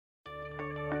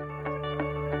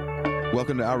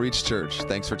Welcome to Outreach Church.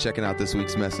 Thanks for checking out this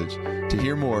week's message. To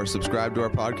hear more, subscribe to our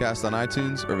podcast on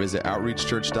iTunes or visit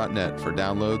outreachchurch.net for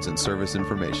downloads and service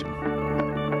information.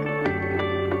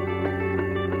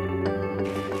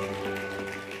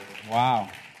 Wow.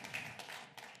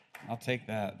 I'll take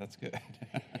that. That's good.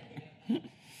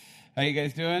 How you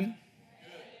guys doing? Good.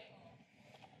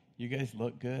 You guys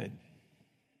look good.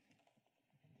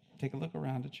 Take a look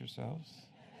around at yourselves.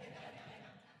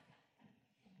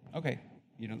 Okay.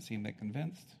 You don't seem that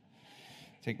convinced.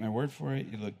 Take my word for it.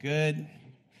 You look good.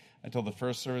 I told the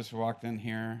first service we walked in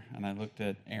here, and I looked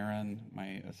at Aaron,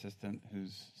 my assistant,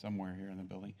 who's somewhere here in the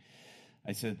building.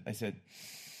 I said,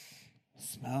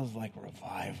 smells like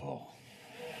revival.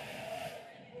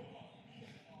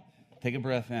 Take a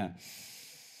breath in.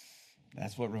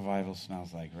 That's what revival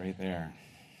smells like right there.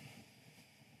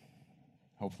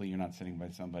 Hopefully you're not sitting by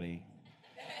somebody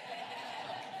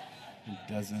who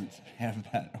doesn't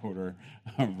have that odor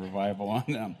of revival on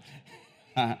them.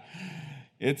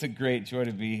 It's a great joy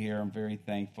to be here. I'm very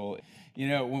thankful. You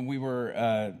know,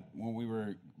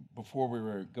 before we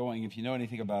were going, if you know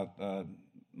anything about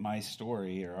my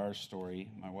story or our story,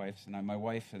 my wife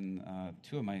and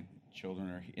two of my children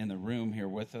are in the room here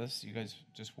with us. You guys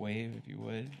just wave if you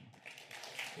would.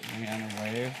 Give me a hand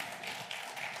and wave.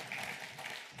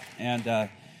 And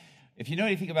if you know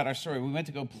anything about our story, we went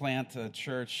to go plant a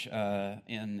church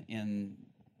in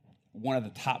one of the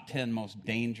top 10 most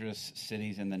dangerous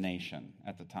cities in the nation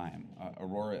at the time.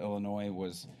 Aurora, Illinois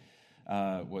was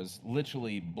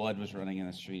literally, blood was running in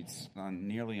the streets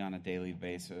nearly on a daily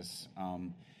basis.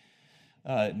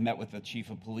 Met with the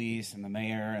chief of police and the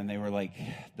mayor, and they were like,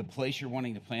 the place you're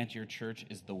wanting to plant your church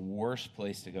is the worst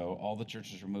place to go. All the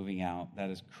churches are moving out. That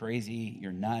is crazy.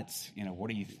 You're nuts. You know, what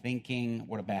are you thinking?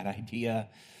 What a bad idea.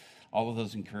 All of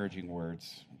those encouraging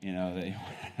words, you know, they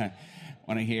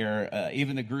want to hear.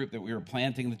 Even the group that we were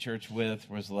planting the church with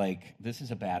was like, this is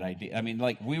a bad idea. I mean,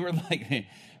 like, we were like,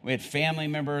 we had family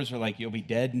members who were like, you'll be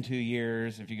dead in 2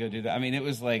 years if you go do that. I mean, it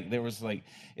was like,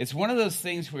 it's one of those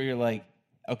things where you're like,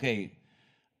 okay,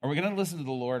 are we going to listen to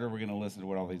the Lord or are we going to listen to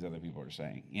what all these other people are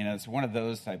saying? You know, it's one of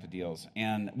those type of deals.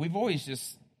 And we've always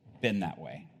just been that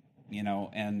way, you know,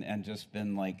 and just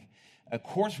been like, of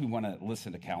course we want to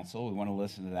listen to counsel. We want to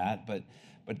listen to that. But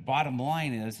bottom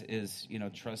line is, you know,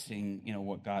 trusting, you know,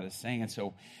 what God is saying. And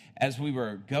so as we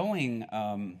were going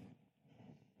in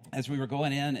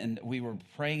and we were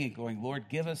praying and going, Lord,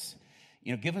 give us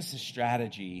a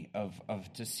strategy of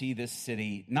to see this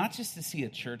city, not just to see a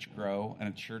church grow and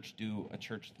a church do a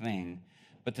church thing,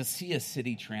 but to see a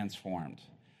city transformed,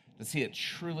 to see it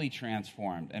truly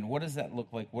transformed. And what does that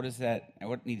look like? What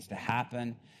needs to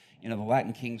happen? You know, the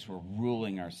Latin Kings were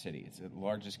ruling our city. It's the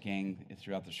largest gang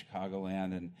throughout the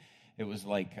Chicagoland, and it was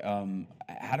like,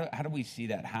 how do we see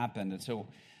that happen? And so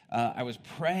I was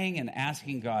praying and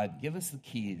asking God, give us the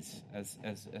keys as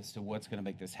to what's going to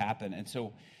make this happen. And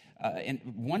so and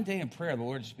one day in prayer, the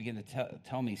Lord just began to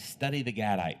tell me, study the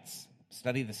Gadites,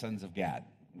 study the sons of Gad,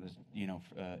 you know,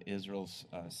 Israel's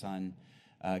son,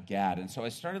 Gad. And so I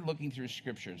started looking through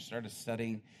Scripture, started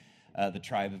studying the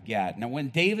tribe of Gad. Now, when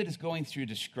David is going through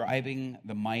describing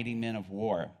the mighty men of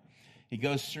war, he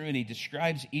goes through and he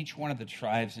describes each one of the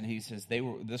tribes, and he says,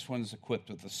 this one's equipped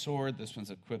with a sword, this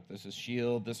one's equipped with a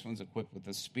shield, this one's equipped with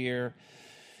a spear,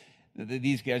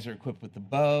 these guys are equipped with the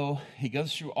bow. He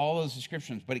goes through all those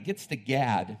descriptions, but it gets to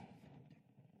Gad,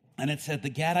 and it said the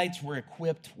Gadites were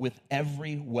equipped with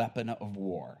every weapon of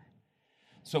war.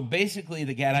 So basically,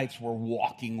 the Gadites were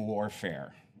walking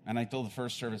warfare. And I told the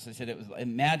first service, I said,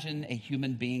 imagine a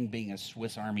human being a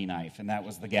Swiss Army knife, and that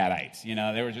was the Gadites. You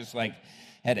know, they were just like,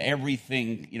 had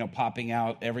everything, you know, popping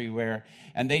out everywhere.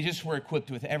 And they just were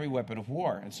equipped with every weapon of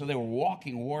war. And so they were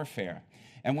walking warfare.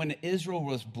 And when Israel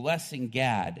was blessing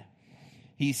Gad,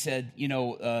 he said, you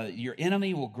know, your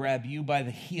enemy will grab you by the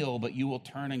heel, but you will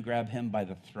turn and grab him by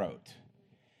the throat.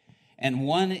 And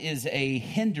one is a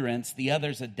hindrance, the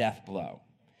other's a death blow.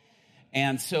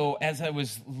 And so as I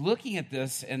was looking at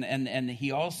this, and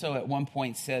he also at one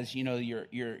point says, you know,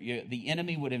 the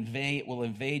enemy will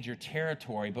invade your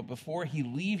territory, but before he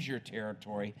leaves your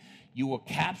territory, you will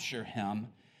capture him,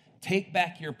 take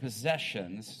back your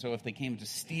possessions. So if they came to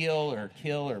steal or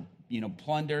kill or, you know,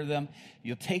 plunder them,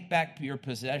 you'll take back your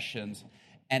possessions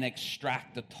and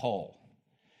extract a toll.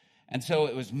 And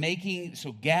so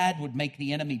so Gad would make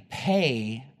the enemy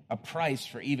pay a price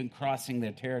for even crossing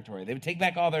their territory. They would take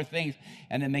back all their things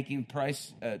and then making a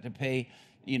price to pay,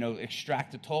 you know,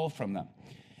 extract a toll from them.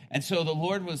 And so the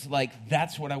Lord was like,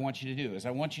 that's what I want you to do, is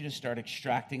I want you to start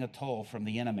extracting a toll from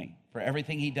the enemy for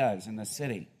everything he does in the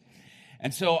city.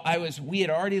 And so we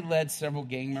had already led several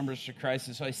gang members to Christ,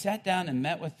 and so I sat down and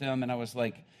met with them, and I was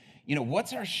like,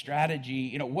 what's our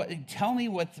strategy? Tell me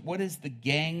what is the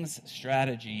gang's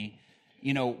strategy,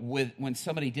 with when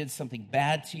somebody did something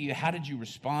bad to you, how did you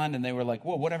respond? And they were like,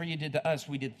 well, whatever you did to us,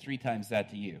 we did 3 times that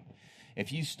to you.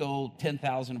 If you stole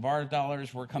 10,000 of our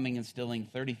dollars, we're coming and stealing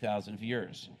 30,000 of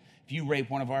yours. If you rape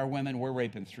one of our women, we're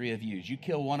raping 3 of yours. You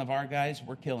kill one of our guys,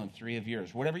 we're killing 3 of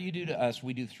yours. Whatever you do to us,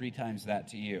 we do 3 times that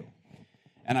to you.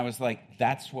 And I was like,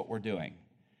 that's what we're doing.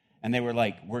 And they were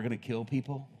like, we're going to kill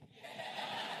people?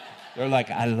 They're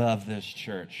like, I love this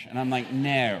church. And I'm like,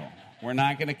 no, we're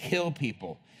not going to kill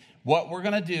people. What we're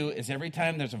going to do is every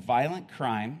time there's a violent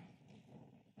crime,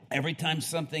 every time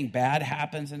something bad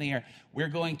happens in the air, we're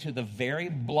going to the very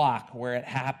block where it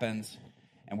happens,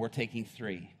 and we're taking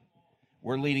 3.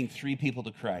 We're leading 3 people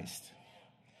to Christ.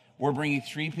 We're bringing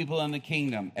 3 people in the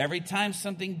kingdom. Every time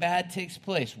something bad takes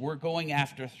place, we're going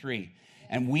after 3.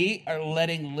 And we are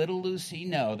letting little Lucy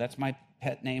know, that's my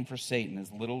pet name for Satan,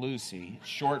 is little Lucy,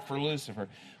 short for Lucifer.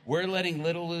 We're letting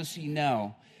little Lucy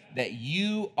know that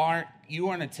you aren't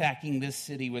attacking this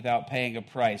city without paying a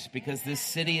price, because this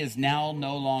city is now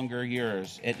no longer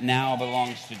yours. It now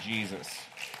belongs to Jesus.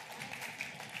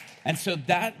 And so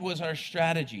that was our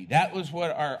strategy. That was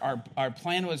what our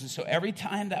plan was. And so every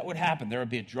time that would happen, there would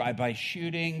be a drive-by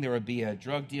shooting, there would be a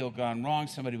drug deal gone wrong,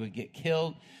 somebody would get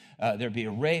killed, there'd be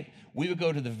a rape. We would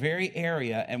go to the very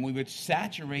area, and we would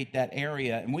saturate that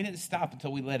area. And we didn't stop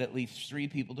until we led at least 3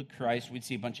 people to Christ. We'd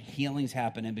see a bunch of healings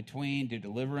happen in between, do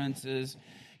deliverances,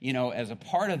 as a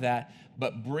part of that,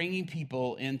 but bringing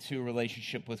people into a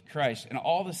relationship with Christ. And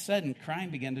all of a sudden, crime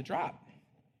began to drop.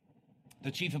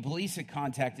 The chief of police had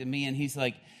contacted me, and he's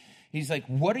like,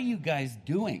 what are you guys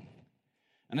doing?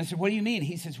 And I said, what do you mean?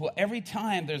 He says, well, every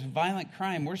time there's a violent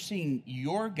crime, we're seeing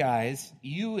your guys,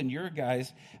 you and your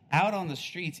guys, out on the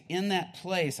streets in that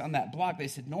place, on that block. They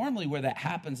said, normally where that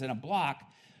happens in a block,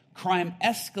 crime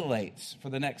escalates for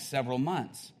the next several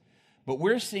months. But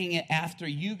we're seeing it after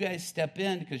you guys step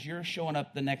in, because you're showing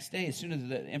up the next day. As soon as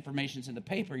the information's in the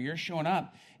paper, you're showing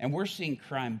up, and we're seeing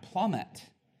crime plummet.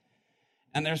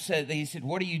 And he said,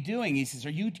 what are you doing? He says, are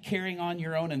you carrying on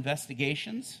your own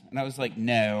investigations? And I was like,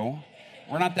 no.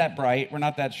 We're not that bright. We're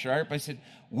not that sharp. I said,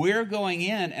 we're going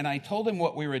in, and I told him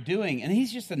what we were doing, and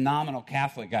he's just a nominal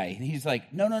Catholic guy. And he's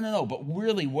like, no, but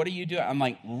really, what are you doing? I'm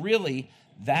like, really,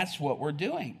 that's what we're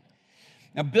doing.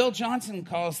 Now, Bill Johnson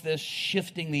calls this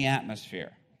shifting the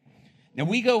atmosphere. Now,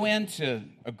 we go into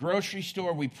a grocery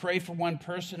store, we pray for one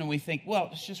person, and we think, well,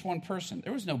 it's just one person.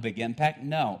 There was no big impact.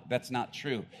 No, that's not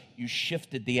true. You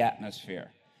shifted the atmosphere.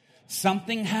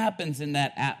 Something happens in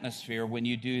that atmosphere when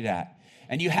you do that.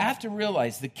 And you have to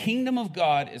realize the kingdom of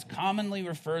God is commonly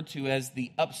referred to as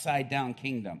the upside-down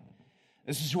kingdom.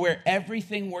 This is where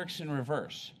everything works in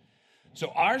reverse. So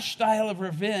our style of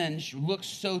revenge looks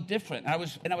so different. I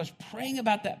was praying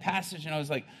about that passage, and I was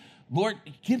like, Lord,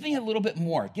 give me a little bit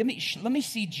more. Let me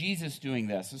see Jesus doing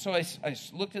this. And so I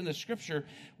looked in the scripture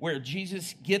where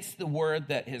Jesus gets the word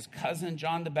that his cousin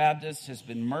John the Baptist has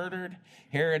been murdered.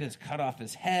 Herod has cut off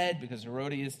his head because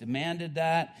Herodias demanded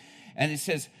that. And it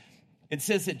says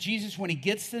that Jesus, when he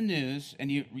gets the news, and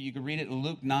you can read it in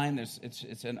Luke 9,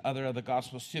 it's in other of the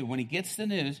Gospels too. When he gets the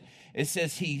news, it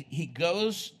says he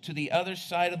goes to the other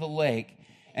side of the lake,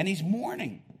 and he's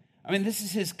mourning. I mean, this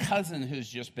is his cousin who's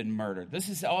just been murdered. This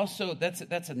is also, that's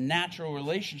a natural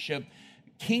relationship,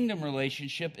 kingdom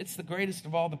relationship. It's the greatest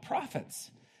of all the prophets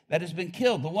that has been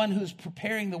killed, the one who's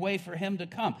preparing the way for him to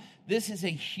come. This is a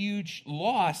huge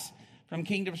loss from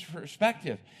kingdom's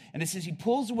perspective. And it says he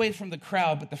pulls away from the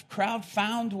crowd, but the crowd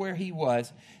found where he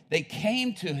was. They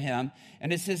came to him,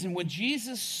 and it says, and when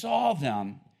Jesus saw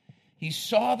them, he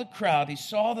saw the crowd, he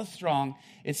saw the throng.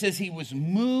 It says he was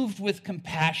moved with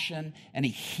compassion, and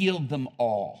he healed them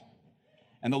all.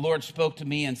 And the Lord spoke to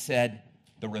me and said,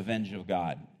 the revenge of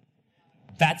God.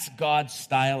 That's God's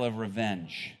style of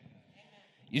revenge.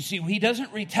 You see, he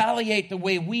doesn't retaliate the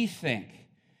way we think.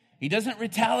 He doesn't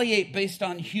retaliate based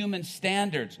on human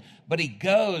standards, but he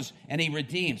goes and he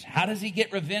redeems. How does he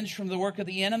get revenge from the work of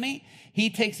the enemy?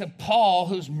 He takes a Paul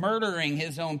who's murdering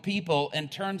his own people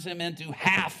and turns him into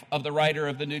half of the writer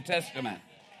of the New Testament.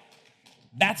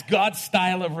 That's God's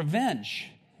style of revenge.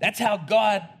 That's how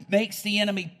God makes the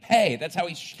enemy pay. That's how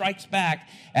he strikes back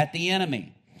at the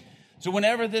enemy. So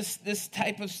whenever this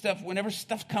type of stuff, whenever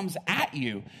stuff comes at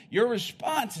you, your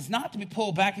response is not to be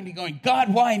pulled back and be going,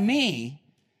 God, why me?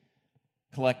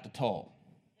 Collect the toll.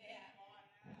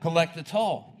 Collect the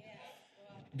toll.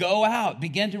 Go out.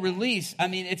 Begin to release. I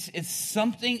mean, it's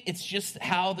something, it's just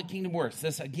how the kingdom works.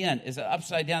 This, again, is an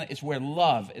upside down. It's where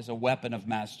love is a weapon of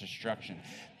mass destruction.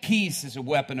 Peace is a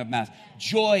weapon of mass.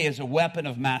 Joy is a weapon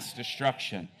of mass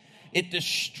destruction. It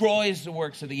destroys the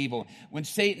works of the evil. When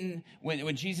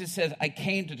Jesus says, I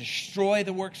came to destroy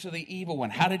the works of the evil one,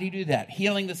 how did he do that?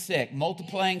 Healing the sick,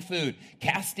 multiplying food,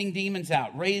 casting demons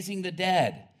out, raising the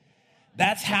dead.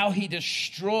 That's how he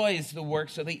destroys the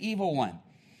works of the evil one.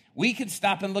 We can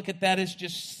stop and look at that as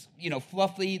just,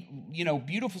 fluffy,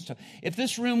 beautiful stuff. If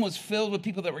this room was filled with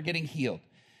people that were getting healed,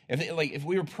 if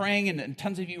we were praying and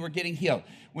tons of you were getting healed,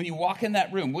 when you walk in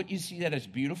that room, wouldn't you see that as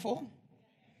beautiful?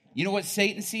 You know what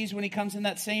Satan sees when he comes in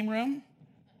that same room?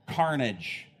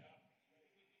 Carnage.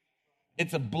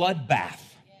 It's a bloodbath.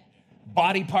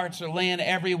 Body parts are laying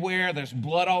everywhere. There's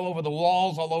blood all over the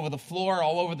walls, all over the floor,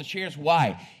 all over the chairs.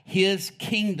 Why? His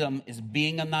kingdom is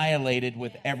being annihilated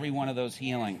with every one of those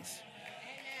healings.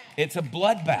 It's a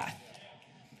bloodbath.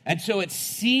 And so it's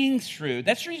seeing through.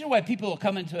 That's the reason why people will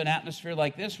come into an atmosphere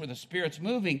like this where the Spirit's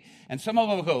moving, and some of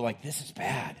them will go like, this is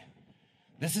bad.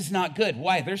 This is not good.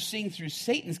 Why? They're seeing through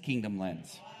Satan's kingdom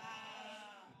lens.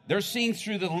 They're seeing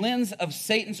through the lens of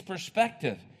Satan's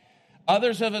perspective.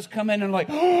 Others of us come in and like,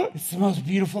 oh, it's the most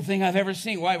beautiful thing I've ever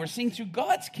seen. Why? We're seeing through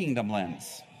God's kingdom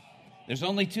lens. There's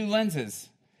only two lenses,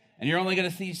 and you're only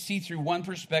going to see through one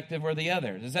perspective or the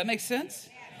other. Does that make sense?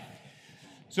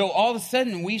 So all of a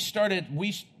sudden, we started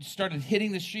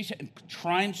hitting the streets, and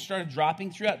crime started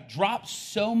dropping throughout. Dropped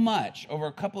so much over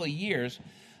a couple of years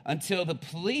until the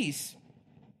police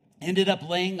ended up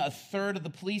laying a third of the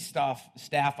police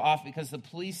staff off because the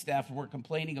police staff were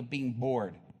complaining of being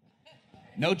bored.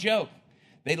 No joke.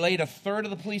 They laid a third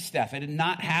of the police staff. It had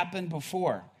not happened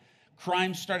before.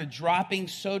 Crime started dropping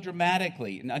so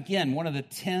dramatically. And again, one of the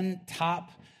 10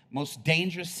 top most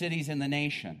dangerous cities in the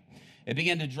nation. It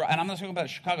began to drop. And I'm not talking about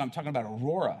Chicago. I'm talking about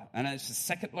Aurora. And it's the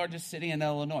second largest city in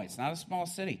Illinois. It's not a small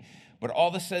city. But all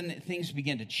of a sudden, things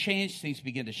began to change. Things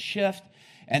began to shift.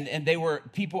 And they were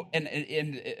people, and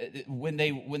when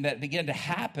that began to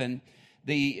happen,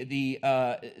 the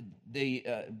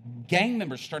gang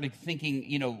members started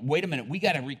thinking, wait a minute, we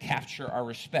got to recapture our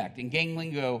respect. In gang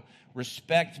lingo,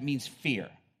 respect means fear.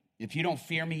 If you don't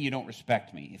fear me, you don't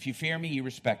respect me. If you fear me, you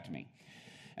respect me.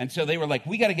 And so they were like,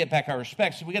 we got to get back our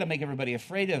respect, so we got to make everybody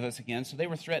afraid of us again. So they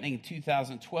were threatening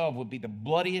 2012 would be the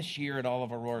bloodiest year in all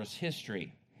of Aurora's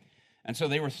history. And so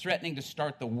they were threatening to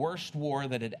start the worst war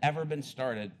that had ever been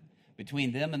started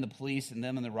between them and the police and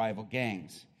them and the rival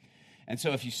gangs. And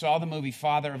so if you saw the movie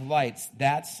Father of Lights,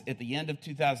 that's at the end of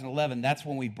 2011, that's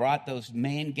when we brought those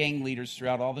main gang leaders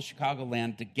throughout all the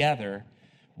Chicagoland together,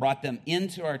 brought them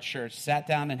into our church, sat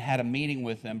down and had a meeting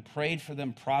with them, prayed for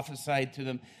them, prophesied to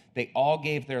them. They all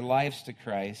gave their lives to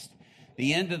Christ.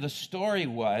 The end of the story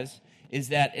is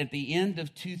that at the end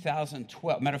of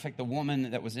 2012, matter of fact, the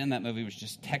woman that was in that movie was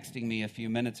just texting me a few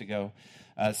minutes ago,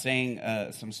 saying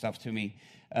some stuff to me,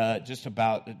 just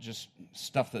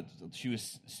stuff that she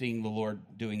was seeing the Lord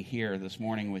doing here this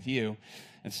morning with you.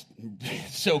 It's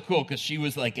so cool because she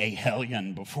was like a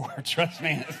hellion before. Trust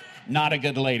me, not a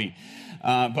good lady,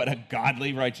 but a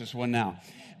godly, righteous one now.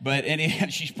 But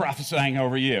she's prophesying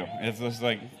over you. It's just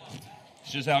like,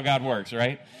 it's just how God works,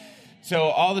 right? So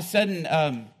all of a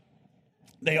sudden,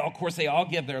 they all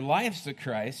give their lives to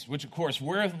Christ, which of course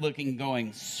we're looking,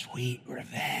 going, sweet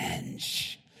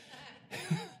revenge.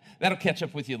 That'll catch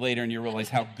up with you later, and you realize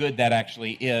how good that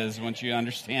actually is once you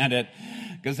understand it,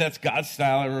 because that's God's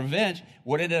style of revenge.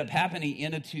 What ended up happening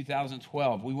in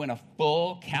 2012? We went a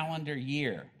full calendar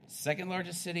year, second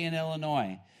largest city in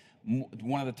Illinois,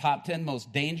 one of the top 10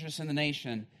 most dangerous in the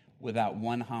nation, without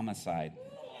one homicide.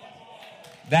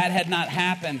 That had not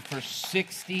happened for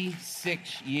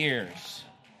 66 years.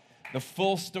 The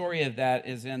full story of that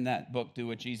is in that book, Do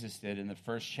What Jesus Did, in the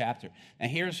first chapter.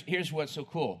 And here's what's so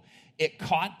cool. It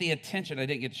caught the attention. I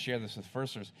didn't get to share this with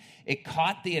first service. It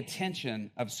caught the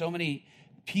attention of so many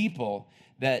people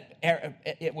that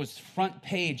it was front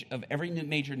page of every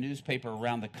major newspaper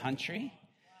around the country.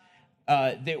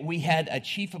 That we had a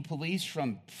chief of police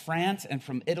from France and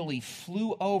from Italy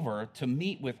flew over to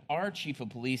meet with our chief of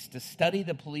police to study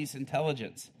the police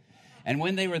intelligence. And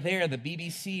when they were there, the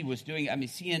BBC was doing,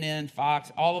 CNN,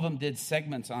 Fox, all of them did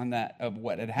segments on that, of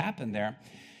what had happened there.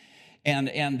 And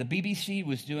the BBC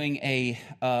was doing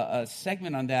a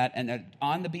segment on that. And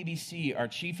on the BBC, our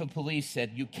chief of police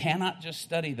said, you cannot just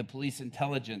study the police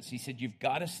intelligence. He said, you've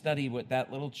got to study what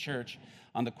that little church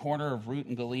on the corner of Root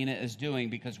and Galena is doing,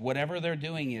 because whatever they're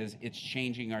doing it's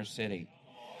changing our city.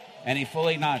 And he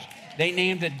fully acknowledged. They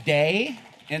named a day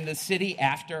in the city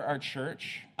after our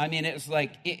church. It was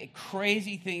like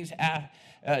crazy things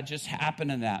just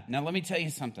happened in that. Now, let me tell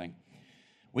you something.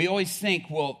 We always think,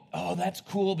 that's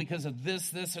cool because of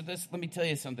this, or this. Let me tell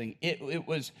you something. It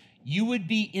was, you would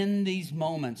be in these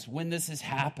moments when this is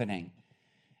happening,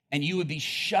 And you would be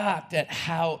shocked at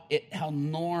how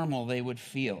normal they would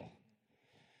feel.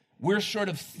 We're sort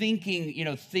of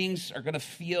thinking, things are going to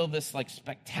feel this like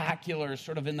spectacular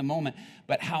sort of in the moment,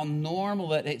 but how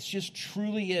normal it just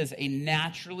truly is a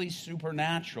naturally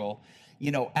supernatural,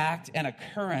 act and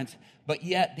occurrence, but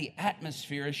yet the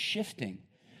atmosphere is shifting.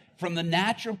 From the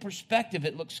natural perspective,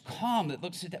 it looks calm. It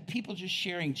looks at people just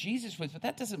sharing Jesus with, but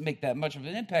that doesn't make that much of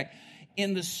an impact.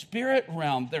 In the spirit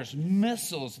realm, there's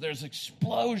missiles, there's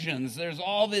explosions, there's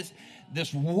all this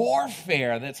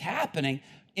warfare that's happening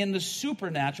in the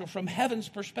supernatural from heaven's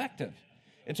perspective.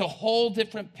 It's a whole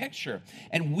different picture.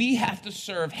 And we have to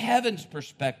serve heaven's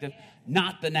perspective,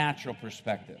 not the natural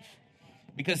perspective,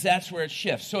 because that's where it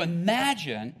shifts. So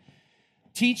imagine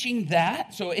teaching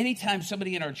that. So anytime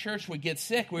somebody in our church would get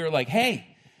sick, we were like, hey,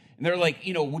 and they're like,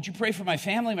 would you pray for my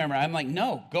family member? I'm like,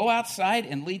 no, go outside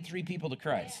and lead 3 people to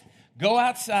Christ. Go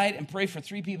outside and pray for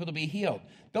 3 people to be healed.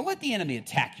 Don't let the enemy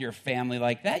attack your family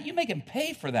like that. You make him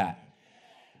pay for that.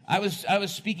 I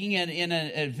was speaking in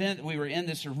an event. We were in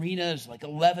this arena. There's like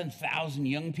 11,000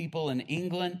 young people in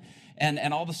England.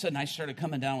 And all of a sudden, I started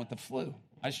coming down with the flu.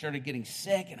 I started getting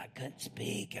sick, and I couldn't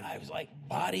speak. And I was like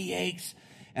body aches.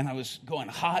 And I was going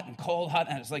hot and cold,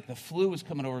 and it was like the flu was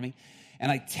coming over me. And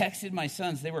I texted my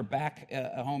sons. They were back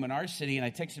home in our city. And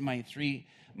I texted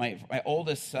my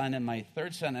oldest son and my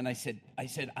third son. And I said,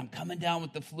 I'm coming down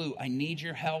with the flu. I need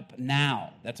your help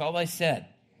now. That's all I said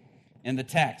in the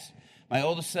text. My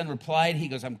oldest son replied, he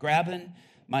goes, I'm grabbing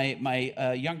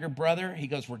my younger brother. He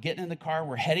goes, we're getting in the car.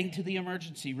 We're heading to the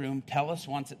emergency room. Tell us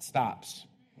once it stops.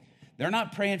 They're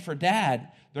not praying for dad.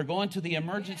 They're going to the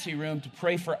emergency room to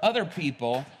pray for other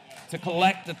people to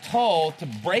collect the toll to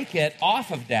break it off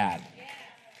of dad.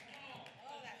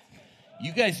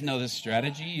 You guys know this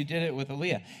strategy. You did it with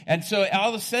Aaliyah. And so all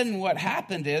of a sudden what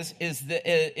happened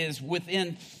is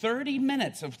within 30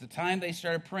 minutes of the time they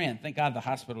started praying, thank God the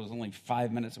hospital was only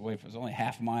 5 minutes away. It was only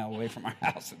half a mile away from our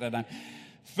house at that time.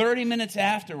 30 minutes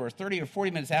after, or 30 or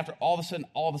 40 minutes after, all of a sudden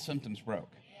all the symptoms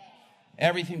broke.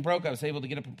 Everything broke. I was able to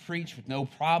get up and preach with no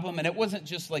problem. And it wasn't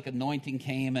just like anointing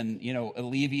came and,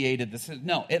 alleviated this.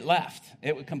 No, it left.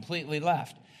 It completely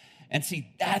left. And see,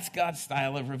 that's God's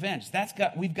style of revenge.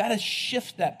 We've got to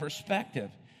shift that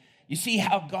perspective. You see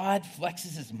how God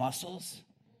flexes his muscles?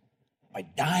 By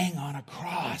dying on a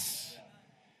cross.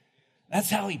 That's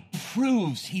how he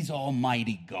proves he's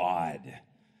Almighty God.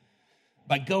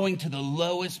 By going to the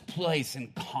lowest place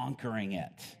and conquering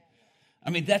it. I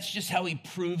mean, that's just how he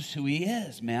proves who he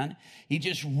is, man. He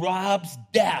just robs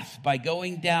death by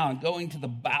going to the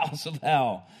bowels of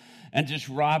hell and just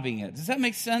robbing it. Does that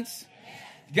make sense?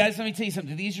 Guys, let me tell you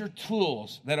something. These are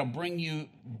tools that'll bring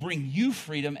you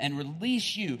freedom and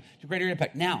release you to greater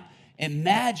impact. Now,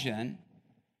 imagine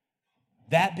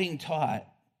that being taught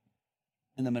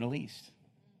in the Middle East.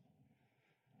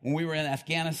 When we were in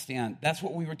Afghanistan, that's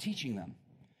what we were teaching them.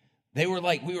 They were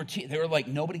like,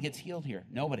 nobody gets healed here.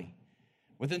 Nobody.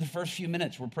 Within the first few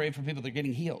minutes, we're praying for people that are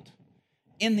getting healed.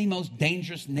 In the most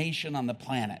dangerous nation on the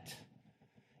planet.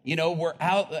 We're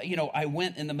out, I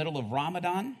went in the middle of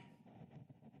Ramadan.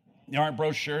 There aren't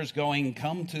brochures going,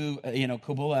 come to,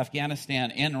 Kabul,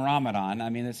 Afghanistan in Ramadan. I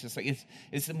mean, it's just like,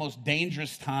 it's the most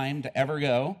dangerous time to ever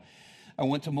go. I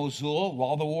went to Mosul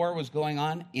while the war was going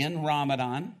on in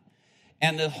Ramadan.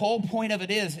 And the whole point of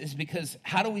it is because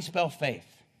how do we spell faith?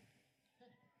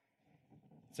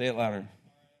 Say it louder.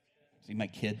 See, my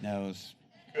kid knows.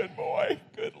 Good boy,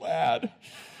 good lad.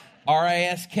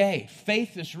 R-I-S-K.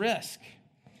 Faith is risk.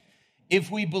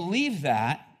 If we believe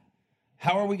that,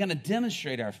 how are we going to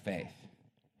demonstrate our faith?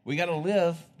 We got to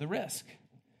live the risk.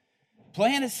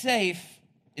 Playing it safe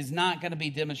is not going to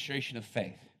be demonstration of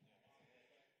faith.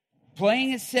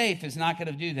 Playing it safe is not going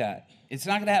to do that. It's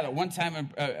not going to happen. One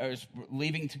time I was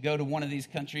leaving to go to one of these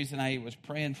countries, and I was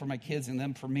praying for my kids and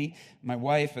them for me, my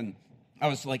wife, and I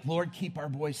was like, Lord, keep our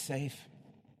boys safe.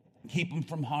 Keep them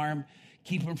from harm.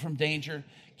 Keep them from danger.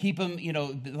 Keep them,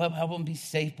 help them be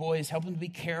safe, boys. Help them to be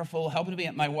careful. Help them to be.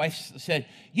 My wife said,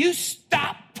 you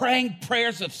stop praying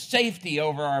prayers of safety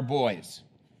over our boys.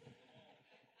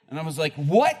 And I was like,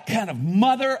 what kind of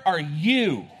mother are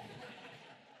you?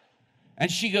 And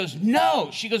she goes, no.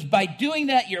 She goes, by doing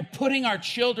that, you're putting our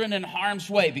children in harm's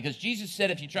way. Because Jesus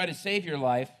said, if you try to save your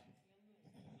life,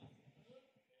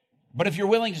 but if you're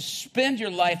willing to spend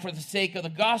your life for the sake of the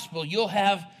gospel, you'll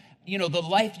have, the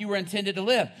life you were intended to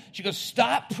live. She goes,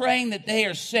 stop praying that they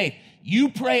are safe. You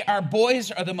pray our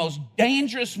boys are the most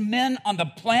dangerous men on the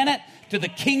planet to the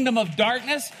kingdom of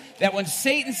darkness, that when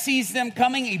Satan sees them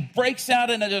coming, he breaks out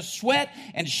into a sweat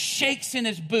and shakes in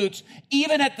his boots,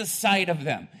 even at the sight of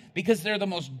them, because they're the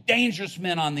most dangerous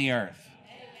men on the earth.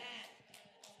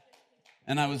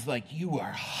 And I was like, you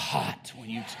are hot when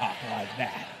you talk like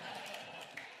that.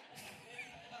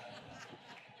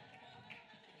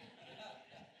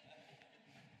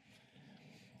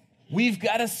 We've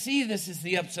got to see this as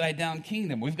the upside down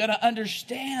kingdom. We've got to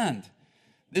understand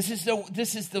this is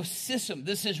the system.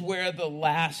 This is where the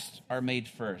last are made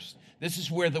first. This is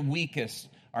where the weakest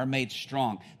are made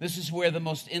strong. This is where the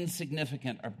most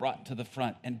insignificant are brought to the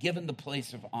front and given the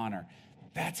place of honor.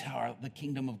 That's how the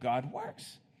kingdom of God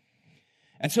works.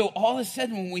 And so all of a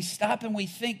sudden, when we stop and we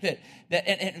think that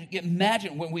and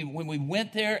imagine when we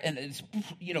went there, and it's,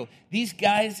 these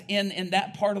guys in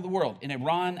that part of the world, in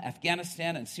Iran,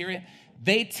 Afghanistan, and Syria,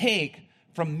 they take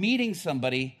from meeting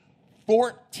somebody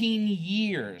 14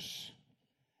 years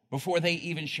before they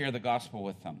even share the gospel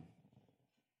with them,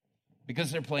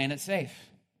 because they're playing it safe.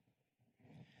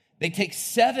 They take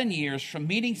 7 years from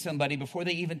meeting somebody before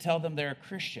they even tell them they're a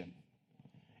Christian.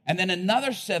 And then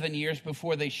another 7 years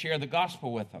before they share the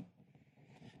gospel with them,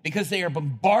 because they are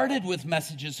bombarded with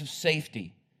messages of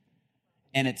safety,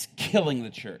 and it's killing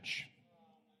the church.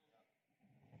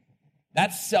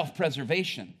 That's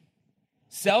self-preservation.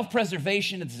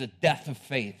 Self-preservation is the death of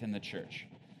faith in the church.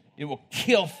 It will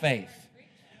kill faith.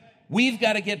 We've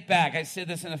got to get back. I said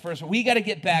this in the first one. We got to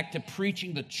get back to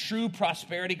preaching the true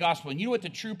prosperity gospel. And you know what the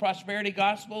true prosperity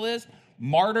gospel is?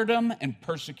 Martyrdom and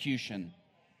persecution.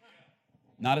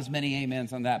 Not as many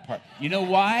amens on that part. You know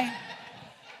why?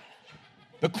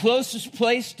 The closest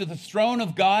place to the throne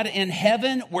of God in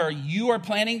heaven, where you are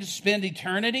planning to spend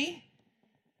eternity,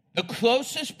 the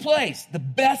closest place, the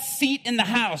best seat in the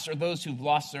house, are those who've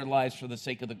lost their lives for the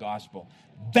sake of the gospel.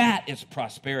 That is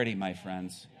prosperity, my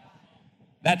friends.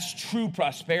 That's true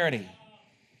prosperity.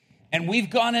 And we've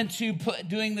gone into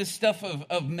doing this stuff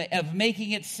of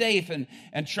making it safe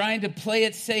and trying to play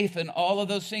it safe and all of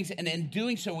those things. And in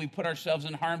doing so, we put ourselves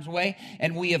in harm's way,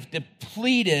 and we have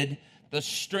depleted the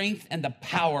strength and the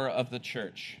power of the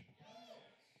church.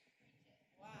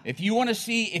 If you want to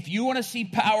see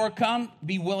power come,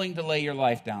 be willing to lay your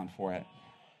life down for it.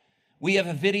 We have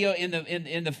a video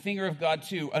in the Finger of God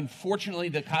too. Unfortunately,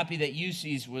 the copy that you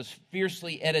see was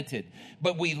fiercely edited.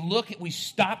 But we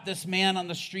stopped this man on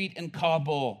the street in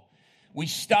Kabul. We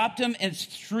stopped him, and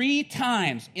 3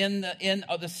 times in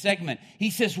the segment,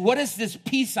 he says, "What is this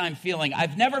peace I'm feeling?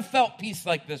 I've never felt peace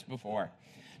like this before."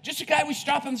 Just a guy we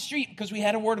stopped on the street because we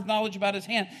had a word of knowledge about his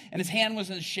hand, and his hand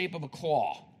was in the shape of a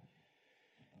claw.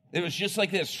 It was just like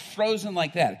this, frozen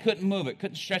like that. Couldn't move it,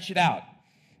 couldn't stretch it out.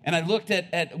 And I looked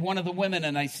at one of the women,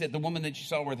 and I said, the woman that you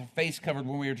saw with her face covered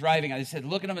when we were driving, I said,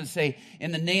 look at him and say,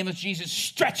 in the name of Jesus,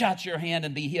 stretch out your hand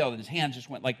and be healed. And his hand just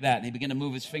went like that, and he began to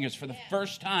move his fingers for the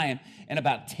first time in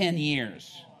about 10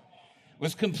 years.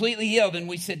 Was completely healed. And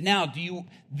we said, now,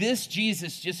 this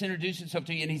Jesus just introduced himself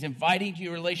to you, and he's inviting you to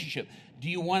your relationship. Do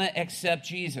you want to accept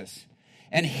Jesus?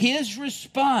 And his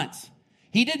response,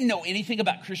 he didn't know anything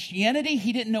about Christianity.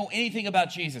 He didn't know anything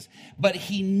about Jesus. But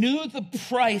he knew the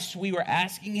price we were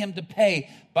asking him to pay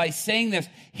by saying this.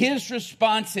 His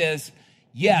response is,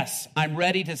 yes, I'm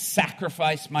ready to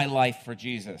sacrifice my life for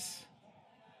Jesus.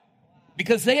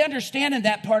 Because they understand in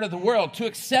that part of the world, to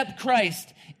accept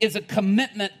Christ is a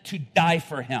commitment to die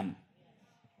for him.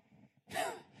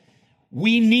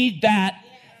 We need that.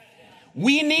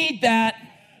 We need that.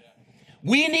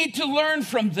 We need to learn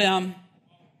from them.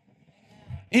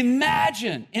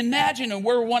 Imagine, and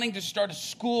we're wanting to start a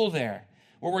school there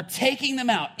where we're taking them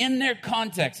out in their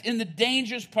context, in the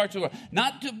dangerous parts of the world,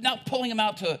 not pulling them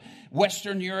out to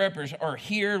Western Europe or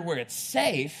here where it's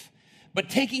safe, but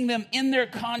taking them in their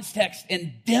context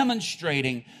and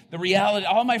demonstrating the reality.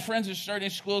 All my friends are starting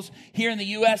schools here in the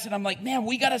U.S., and I'm like, man,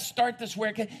 we got to start this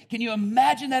where, can you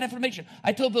imagine that information?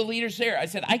 I told the leaders there, I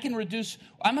said, I'm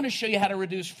going to show you how to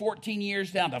reduce 14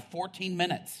 years down to 14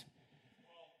 minutes.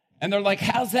 And they're like,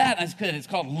 how's that? And I said, it's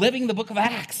called living the book of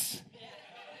Acts.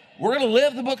 We're going to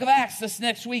live the book of Acts this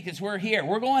next week as we're here.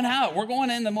 We're going out. We're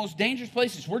going in the most dangerous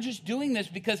places. We're just doing this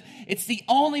because it's the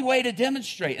only way to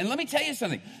demonstrate. And let me tell you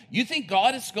something. You think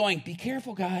God is going, be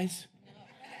careful, guys.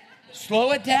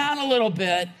 Slow it down a little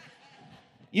bit.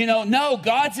 No,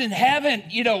 God's in heaven,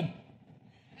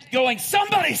 going,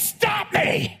 somebody stop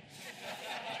me.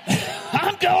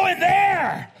 I'm going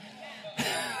there.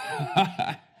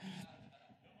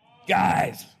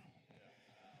 Guys,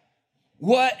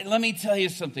 let me tell you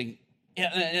something.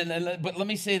 But let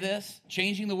me say this.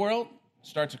 Changing the world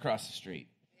starts across the street.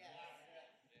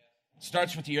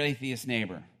 Starts with your atheist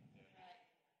neighbor.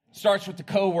 Starts with the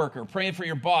coworker praying for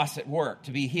your boss at work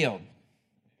to be healed.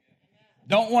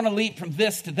 Don't want to leap from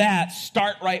this to that.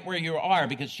 Start right where you are,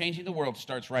 because changing the world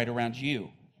starts right around you.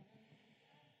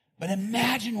 But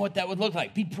imagine what that would look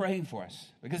like. Be praying for us,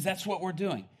 because that's what we're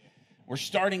doing. We're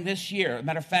starting this year. As a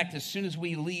matter of fact, as soon as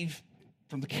we leave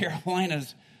from the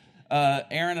Carolinas,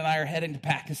 Aaron and I are heading to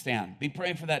Pakistan. Be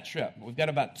praying for that trip. We've got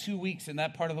about 2 weeks in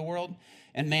that part of the world.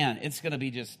 And man, it's going to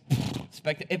be just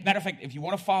spectacular. Matter of fact, if you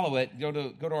want to follow it, go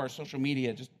to our social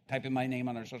media. Just type in my name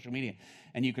on our social media,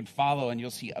 and you can follow, and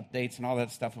you'll see updates and all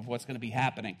that stuff of what's going to be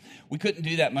happening. We couldn't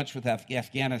do that much with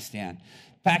Afghanistan.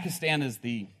 Pakistan is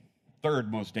the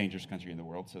third most dangerous country in the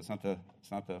world, so it's not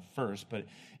the first, but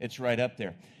it's right up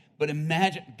there. But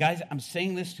imagine, guys, I'm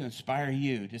saying this to inspire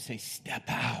you to say, step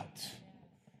out.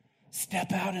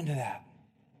 Step out into that.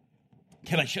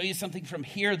 Can I show you something from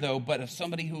here, though, but of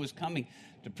somebody who was coming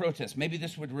to protest? Maybe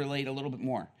this would relate a little bit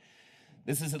more.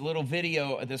 This is a little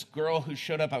video of this girl who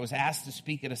showed up. I was asked to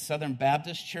speak at a Southern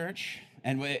Baptist church,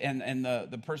 and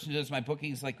the person who does my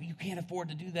booking is like, you can't afford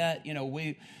to do that.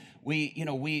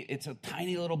 It's a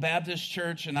tiny little Baptist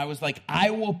church, and I was like, I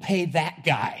will pay that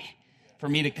guy for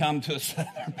me to come to a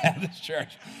Southern Baptist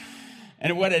church.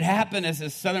 And what had happened is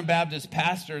this Southern Baptist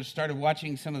pastor started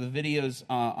watching some of the videos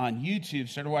on YouTube,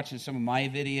 started watching some of my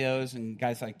videos and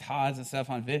guys like Todd's and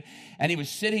stuff on video. And he was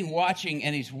sitting watching,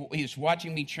 and he was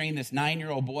watching me train this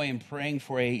 9-year-old boy and praying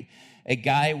for a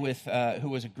guy with who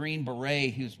was a Green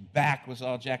Beret whose back was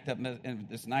all jacked up. And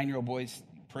this 9-year-old boy's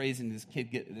praising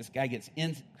this guy gets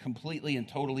completely and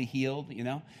totally healed,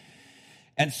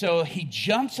 And so he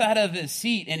jumps out of his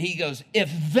seat and he goes, if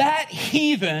that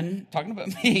heathen, talking about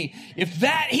me, if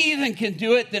that heathen can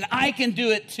do it, then I can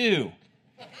do it too.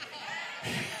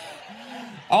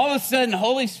 All of a sudden,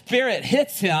 Holy Spirit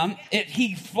hits him.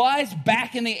 He flies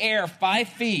back in the air 5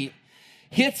 feet,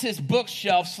 hits his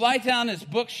bookshelf, slides down his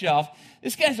bookshelf.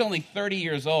 This guy's only 30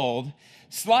 years old.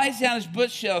 Slides down his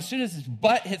bookshelf. As soon as his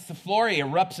butt hits the floor, he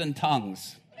erupts in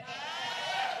tongues.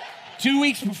 2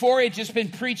 weeks before, he had just been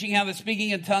preaching how the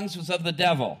speaking in tongues was of the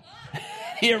devil.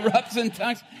 He erupts in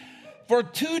tongues. For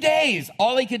 2 days,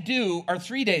 all he could do, or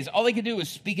 3 days, all he could do was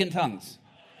speak in tongues.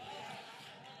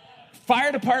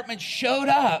 Fire department showed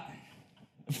up.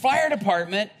 Fire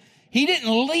department, he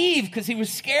didn't leave because he was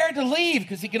scared to leave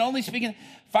because he could only speak in.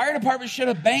 Fire department showed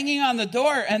up banging on the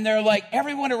door, and they're like,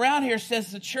 everyone around here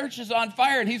says the church is on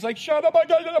fire. And he's like, shut up.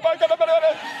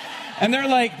 And they're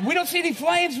like, we don't see any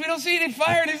flames. We don't see any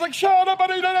fire. And he's like, shut up.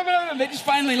 And they just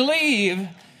finally leave.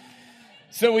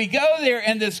 So we go there,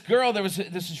 and this girl, this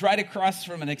is right across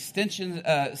from an extension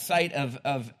site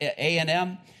of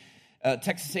A&M,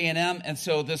 Texas A&M. And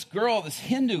so this girl, this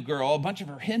Hindu girl, a bunch of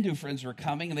her Hindu friends were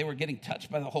coming, and they were getting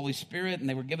touched by the Holy Spirit, and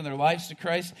they were giving their lives to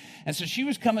Christ. And so she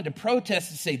was coming to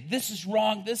protest and say, this is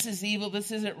wrong, this is evil,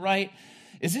 this isn't right.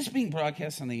 Is this being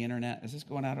broadcast on the internet? Is this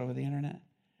going out over the internet?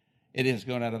 It is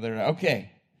going out of there.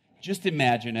 Okay, just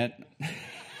imagine it.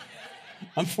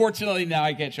 Unfortunately, now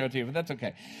I can't show it to you, but that's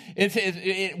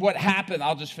okay. What happened,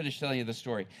 I'll just finish telling you the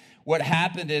story. What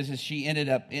happened is she ended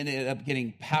up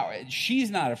getting power. She's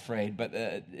not afraid, but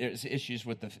there's issues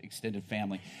with the extended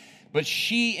family. But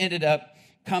she ended up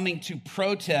coming to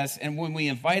protest, and when we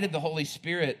invited the Holy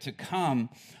Spirit to come,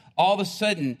 all of a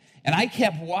sudden, and I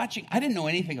kept watching. I didn't know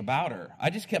anything about her. I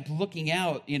just kept looking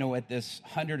out, at this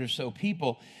 100 or so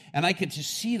people, and I could just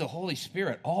see the Holy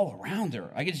Spirit all around her.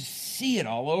 I could just see it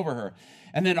all over her.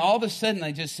 And then all of a sudden,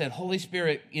 I just said, Holy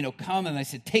Spirit, come. And I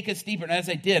said, take us deeper. And as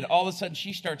I did, all of a sudden,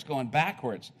 she starts going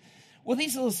backwards. Well,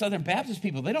 these little Southern Baptist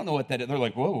people, they don't know what that is. They're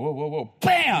like, whoa, whoa, whoa, whoa.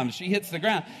 Bam! She hits the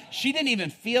ground. She didn't even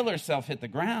feel herself hit the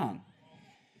ground.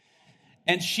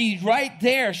 And she, right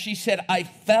there, she said, I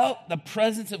felt the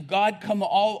presence of God come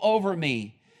all over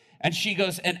me. And she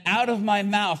goes, and out of my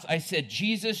mouth, I said,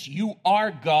 Jesus, you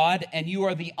are God, and you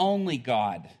are the only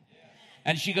God.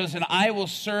 And she goes, and I will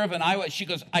serve, and she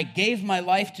goes, I gave my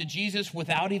life to Jesus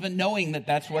without even knowing that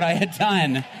that's what I had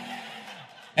done.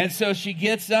 And so she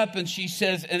gets up and she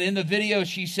says, and in the video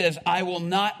she says, I will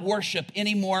not worship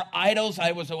any more idols.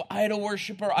 I was an idol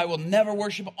worshiper. I will never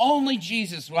worship. Only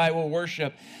Jesus I will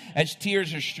worship. As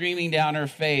tears are streaming down her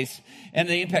face. And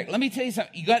the impact. Let me tell you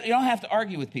something. You don't have to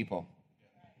argue with people.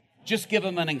 Just give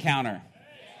them an encounter.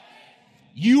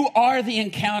 You are the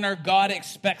encounter God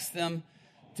expects them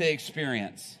to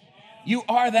experience. You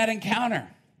are that encounter.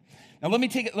 Now let me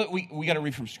take it. Look, we got to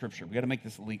read from Scripture. We got to make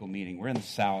this a legal meeting. We're in the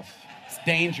South. It's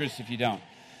dangerous if you don't.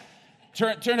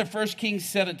 Turn to 1 Kings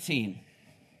 17.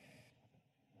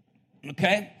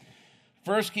 Okay?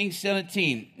 1 Kings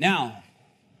 17. Now,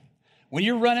 when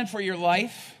you're running for your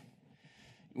life,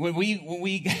 when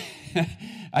we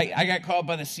I got called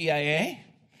by the CIA.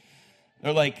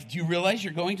 They're like, do you realize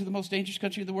you're going to the most dangerous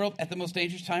country in the world at the most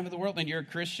dangerous time of the world, and you're a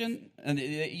Christian? And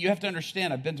you have to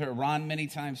understand, I've been to Iran many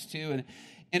times too, and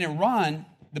in Iran,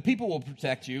 the people will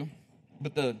protect you,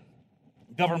 but the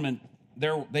government,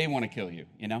 they want to kill you,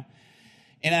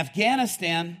 In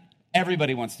Afghanistan,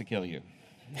 everybody wants to kill you.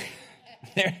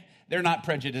 They're not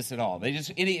prejudiced at all.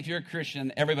 If you're a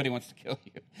Christian, everybody wants to kill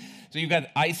you. So you've got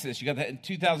ISIS. You got that in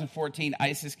 2014,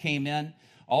 ISIS came in.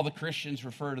 All the Christians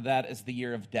refer to that as the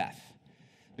year of death,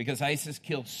 because ISIS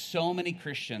killed so many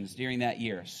Christians during that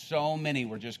year. So many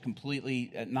were just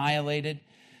completely annihilated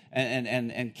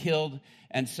and killed.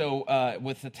 And so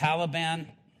with the Taliban,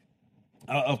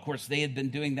 of course, they had been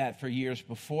doing that for years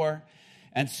before.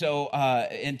 And so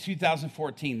in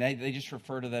 2014, they just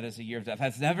refer to that as a year of death.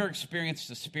 I've never experienced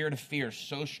a spirit of fear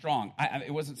so strong.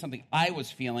 It wasn't something I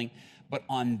was feeling, but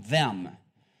on them.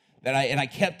 I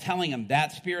kept telling them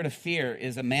that spirit of fear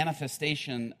is a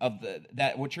manifestation of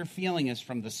that what you're feeling is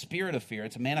from the spirit of fear.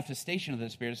 It's a manifestation of the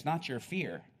spirit. It's not your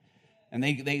fear. And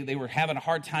they were having a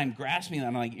hard time grasping that.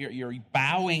 I'm like, you're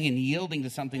bowing and yielding to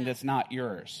something that's not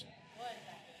yours.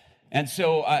 And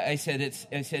so I said,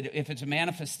 if it's a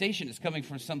manifestation, it's coming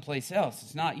from someplace else.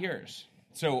 It's not yours.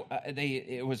 So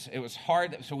it was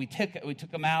hard. So we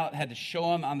took them out, had to show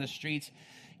them on the streets,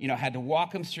 had to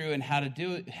walk them through and how to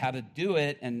do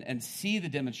it and see the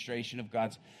demonstration of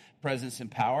God's presence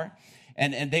and power.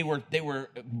 And they were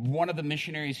one of the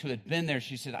missionaries who had been there.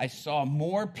 She said, I saw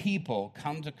more people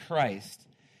come to Christ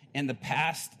in the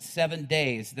past 7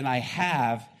 days than I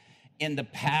have in the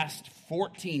past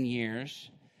 14 years.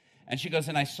 And she goes,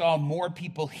 and I saw more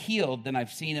people healed than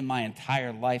I've seen in my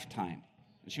entire lifetime.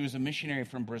 She was a missionary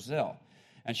from Brazil.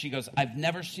 And she goes, I've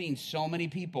never seen so many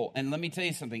people. And let me tell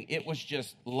you something, it was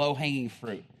just low-hanging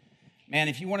fruit. Man,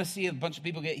 if you want to see a bunch of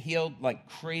people get healed like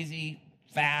crazy,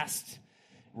 fast,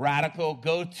 radical,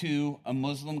 go to a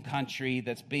Muslim country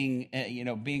that's being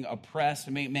oppressed.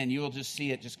 Man, you will just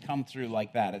see it just come through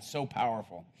like that. It's so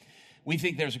powerful. We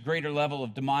think there's a greater level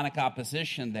of demonic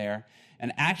opposition there.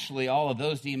 And actually, all of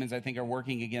those demons, I think, are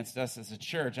working against us as a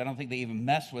church. I don't think they even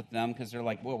mess with them because they're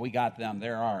like, well, we got them.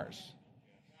 They're ours.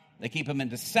 They keep them in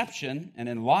deception and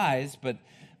in lies, but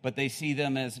they see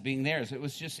them as being theirs. It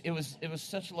was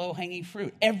such low-hanging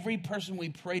fruit. Every person we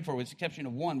prayed for, with the exception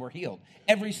of one, were healed.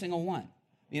 Every single one.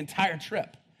 The entire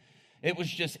trip. It was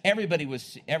just everybody was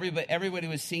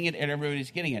seeing it and everybody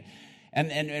was getting it.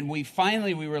 And we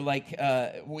were like,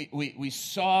 we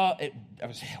saw it. I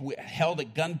was held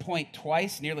at gunpoint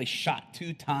twice, nearly shot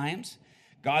 2 times.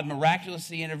 God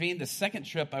miraculously intervened. The second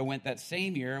trip I went that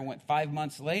same year, I went 5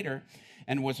 months later,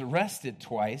 and was arrested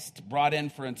twice, brought in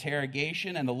for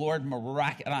interrogation, and the Lord I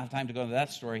don't have time to go into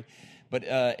that story, but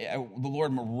the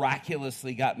Lord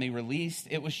miraculously got me released.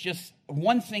 It was just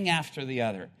one thing after the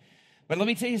other. But let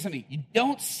me tell you something. You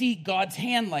don't see God's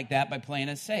hand like that by playing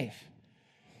it safe.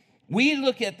 We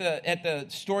look at the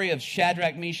story of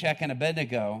Shadrach, Meshach, and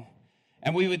Abednego,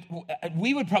 and we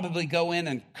would probably go in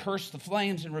and curse the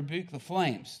flames and rebuke the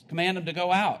flames, command them to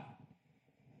go out.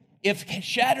 If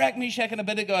Shadrach, Meshach, and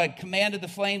Abednego had commanded the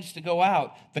flames to go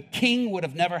out, the king would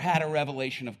have never had a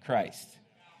revelation of Christ.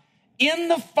 In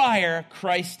the fire,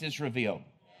 Christ is revealed.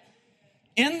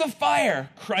 In the fire,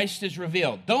 Christ is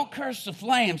revealed. Don't curse the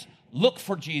flames. Look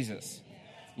for Jesus.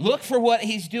 Look for what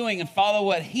he's doing and follow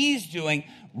what he's doing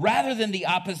rather than the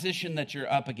opposition that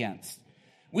you're up against.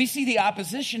 We see the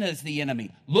opposition as the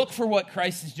enemy. Look for what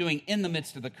Christ is doing in the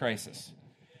midst of the crisis.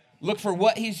 Look for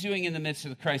what he's doing in the midst of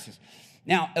the crisis.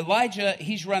 Now, Elijah,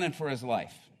 he's running for his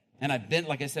life. And I've been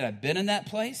in that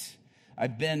place.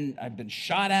 I've been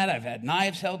shot at. I've had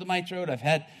knives held to my throat. I've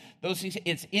had those things.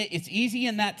 It's easy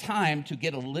in that time to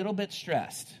get a little bit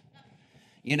stressed.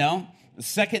 The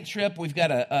second trip, we've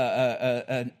got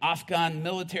an Afghan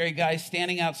military guy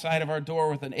standing outside of our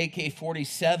door with an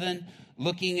AK-47,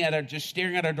 just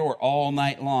staring at our door all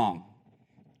night long.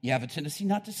 You have a tendency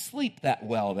not to sleep that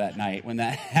well that night when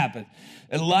that happens.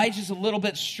 Elijah's a little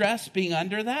bit stressed being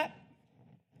under that.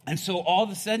 And so all of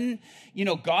a sudden,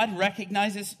 God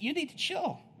recognizes you need to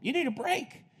chill. You need a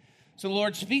break. So the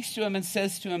Lord speaks to him and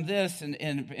says to him this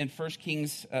in 1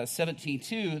 Kings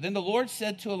 17:2. Then the Lord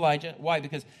said to Elijah, why?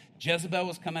 Because Jezebel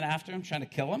was coming after him, trying to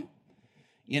kill him.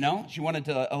 She wanted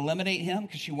to eliminate him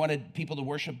because she wanted people to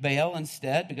worship Baal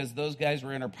instead because those guys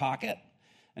were in her pocket.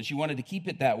 And she wanted to keep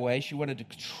it that way. She wanted to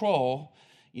control,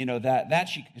 that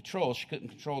she could control. She couldn't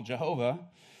control Jehovah.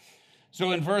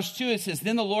 So in verse 2 it says,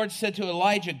 then the Lord said to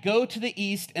Elijah, go to the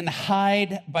east and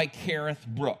hide by Kerith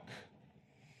Brook,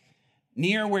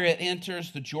 near where it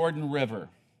enters the Jordan River.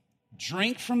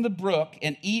 Drink from the brook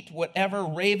and eat whatever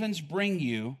ravens bring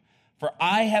you, for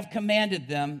I have commanded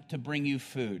them to bring you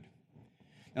food.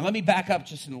 Now let me back up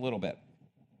just in a little bit.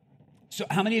 So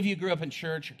how many of you grew up in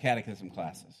church or catechism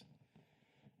classes?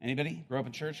 Anybody grew up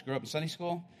in church, grew up in Sunday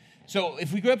school? So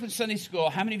if we grew up in Sunday school,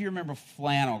 how many of you remember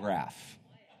flannel graph?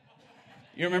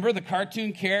 You remember the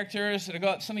cartoon characters that go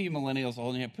up? Some of you millennials are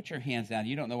holding it. Put your hands down.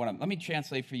 You don't know what I'm... Let me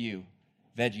translate for you.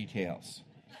 VeggieTales.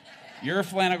 Your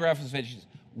flannelgraph was VeggieTales.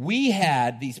 We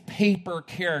had these paper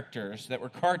characters that were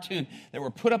cartoon, that were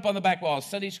put up on the back wall. A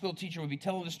Sunday school teacher would be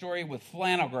telling the story with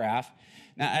flannelgraph.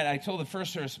 Now, I told the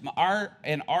first service,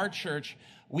 in our church,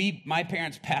 my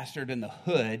parents pastored in the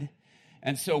hood,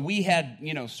 and so we had,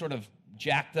 sort of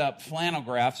jacked up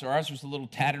flannelgraph. So ours was a little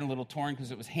tattered, a little torn,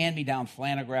 because it was hand-me-down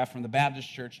flannelgraph from the Baptist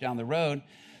church down the road.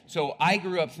 So I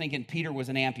grew up thinking Peter was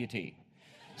an amputee.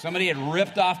 Somebody had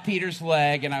ripped off Peter's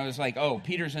leg, and I was like, oh,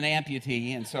 Peter's an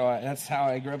amputee, and so that's how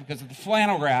I grew up, because of the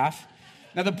flannelgraph.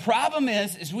 Now, the problem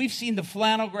is we've seen the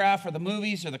flannelgraph or the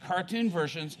movies or the cartoon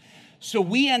versions, so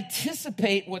we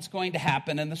anticipate what's going to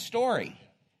happen in the story,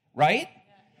 right?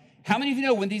 How many of you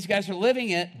know when these guys are living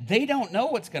it, they don't know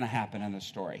what's going to happen in the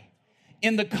story?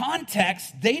 In the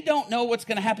context, they don't know what's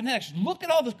going to happen next. Look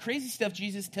at all the crazy stuff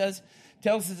Jesus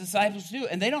tells his disciples to do,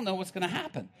 and they don't know what's going to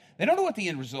happen. They don't know what the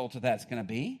end result of that's going to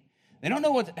be. They don't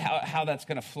know how that's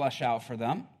going to flush out for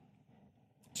them.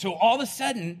 So all of a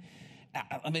sudden,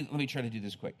 let me try to do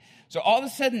this quick. So all of a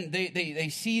sudden, they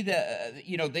see that,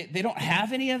 they don't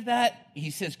have any of that.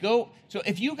 He says, go. So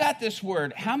if you got this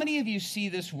word, how many of you see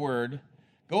this word?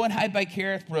 Go and hide by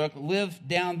Kerith Brook, live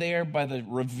down there by the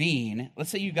ravine.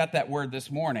 Let's say you got that word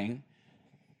this morning.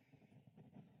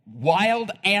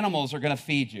 Wild animals are going to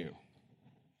feed you.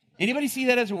 Anybody see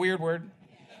that as a weird word?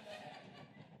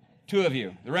 2 of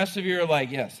you. The rest of you are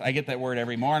like, yes, I get that word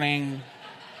every morning.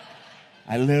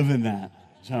 I live in that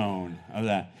zone of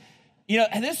that.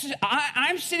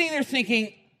 I'm sitting there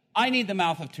thinking, I need the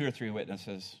mouth of 2 or 3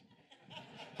 witnesses.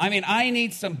 I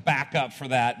need some backup for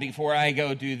that before I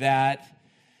go do that.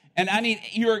 And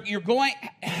you're going,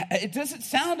 it doesn't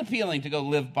sound appealing to go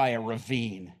live by a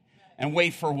ravine and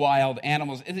wait for wild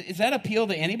animals. Is that appeal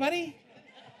to anybody?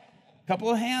 Couple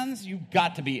of hands? You've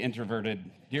got to be introverted.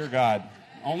 Dear God.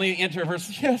 Only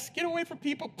introverts. Yes, get away from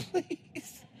people,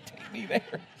 please. Take me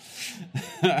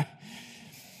there.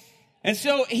 And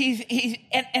so he's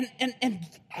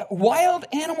wild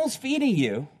animals feeding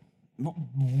you.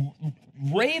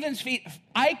 Ravens feed.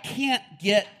 I can't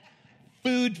get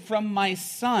food from my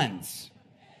sons,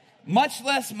 much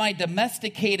less my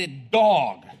domesticated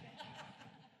dog.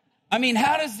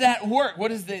 How does that work?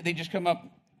 What is they just come up,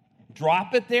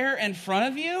 drop it there in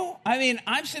front of you?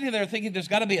 I'm sitting there thinking there's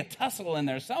got to be a tussle in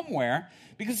there somewhere,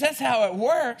 because that's how it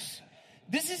works.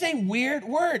 This is a weird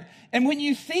word. And when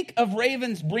you think of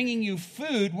ravens bringing you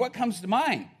food, what comes to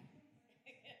mind?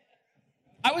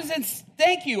 I was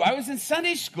in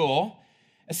Sunday school.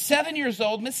 At 7 years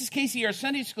old, Mrs. Casey, our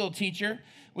Sunday school teacher,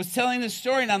 was telling this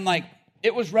story, and I'm like,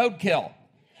 it was roadkill.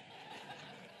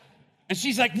 And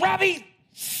she's like, Robbie,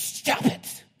 stop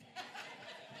it.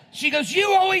 She goes,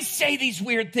 you always say these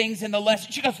weird things in the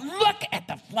lesson. She goes, look at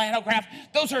the flannelgraph.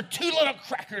 Those are 2 little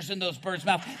crackers in those birds'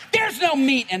 mouths. There's no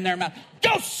meat in their mouth.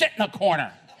 Go sit in the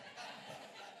corner.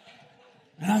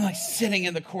 And I'm like sitting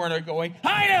in the corner going,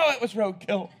 I know it was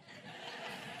roadkill.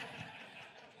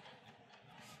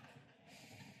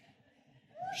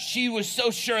 She was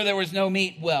so sure there was no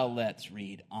meat. Well, let's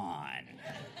read on.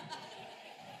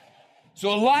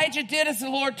 So Elijah did as the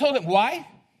Lord told him. Why?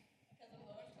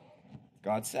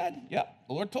 God said. Yep,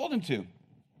 the Lord told him to.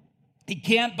 He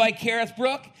camped by Kerith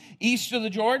Brook, east of the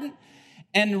Jordan,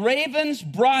 and ravens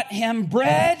brought him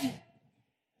bread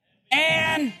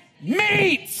and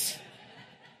meat.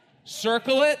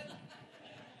 Circle it,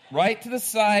 right to the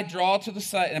side, draw to the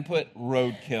side, and put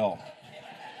roadkill.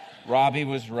 Robbie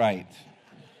was right.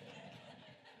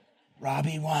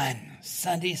 Robbie won.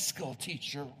 Sunday school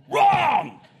teacher,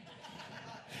 wrong!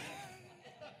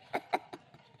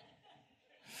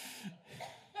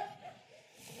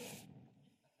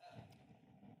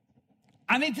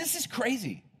 This is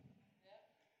crazy.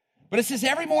 But it says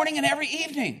every morning and every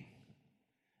evening.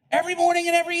 Every morning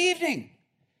and every evening.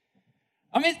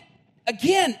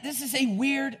 Again, this is a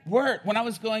weird word. When I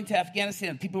was going to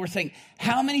Afghanistan, people were saying,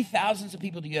 how many thousands of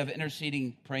people do you have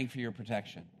interceding, praying for your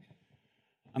protection?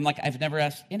 I'm like, I've never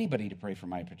asked anybody to pray for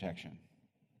my protection.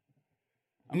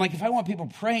 I'm like, if I want people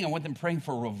praying, I want them praying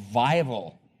for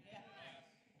revival.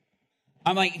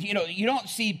 I'm like, you don't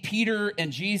see Peter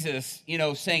and Jesus,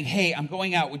 saying, hey, I'm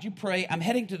going out. Would you pray? I'm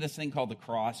heading to this thing called the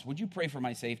cross. Would you pray for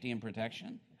my safety and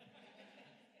protection?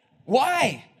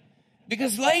 Why?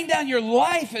 Because laying down your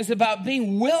life is about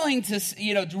being willing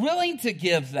to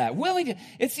give that.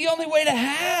 It's the only way to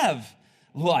have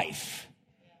life.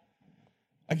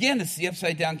 Again, it's the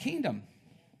upside down kingdom.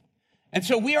 And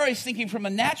so we are always thinking from a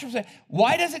natural side.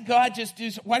 Why doesn't God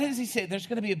why does he say there's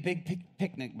going to be a big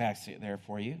picnic basket there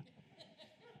for you?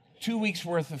 2 weeks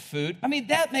worth of food.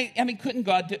 Couldn't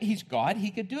God do it? He's God.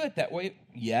 He could do it that way.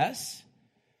 Yes.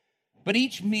 But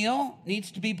each meal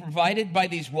needs to be provided by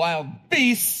these wild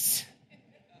beasts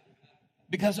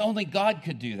because only God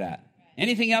could do that.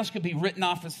 Anything else could be written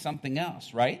off as something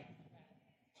else, right?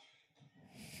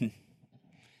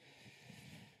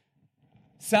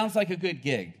 Sounds like a good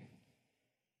gig.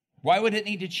 Why would it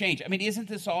need to change? Isn't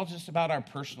this all just about our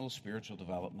personal spiritual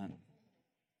development?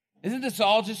 Isn't this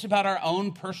all just about our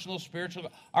own personal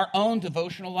spiritual, our own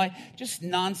devotional life? Just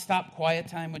nonstop quiet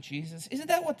time with Jesus? Isn't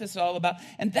that what this is all about?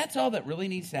 And that's all that really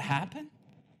needs to happen?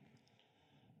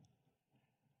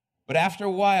 But after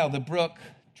a while, the brook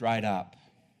dried up.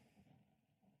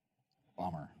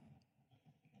 Bummer.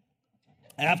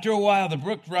 After a while, the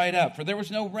brook dried up, for there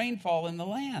was no rainfall in the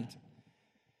land.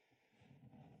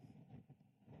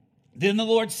 Then the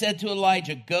Lord said to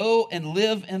Elijah, "Go and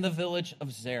live in the village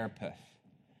of Zarephath,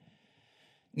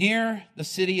 near the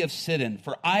city of Sidon,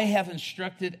 for I have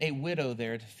instructed a widow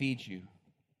there to feed you."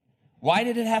 Why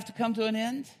did it have to come to an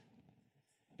end?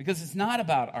 Because it's not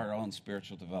about our own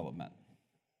spiritual development.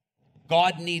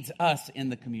 God needs us in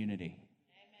the community.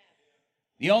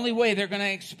 The only way they're going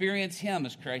to experience him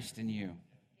is Christ in you.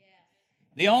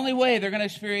 The only way they're going to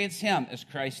experience him is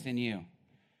Christ in you.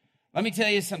 Let me tell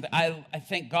you something. I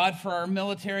thank God for our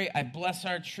military. I bless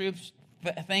our troops.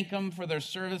 Thank them for their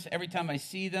service every time I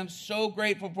see them. So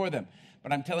grateful for them.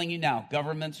 But I'm telling you now,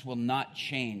 governments will not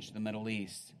change the Middle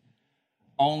East.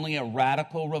 Only a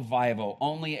radical revival,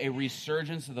 only a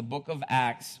resurgence of the book of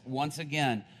Acts, once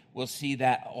again, will see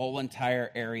that whole entire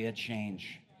area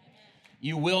change.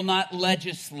 You will not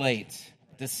legislate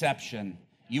deception.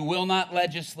 You will not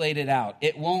legislate it out.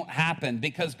 It won't happen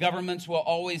because governments will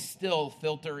always still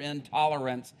filter in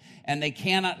tolerance, and they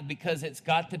cannot, because it's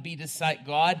got to be decided.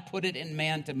 God put it in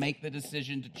man to make the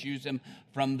decision to choose him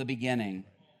from the beginning.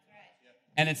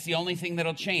 And it's the only thing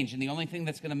that'll change, and the only thing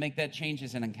that's going to make that change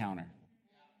is an encounter.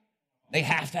 They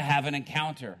have to have an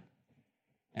encounter.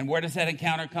 And where does that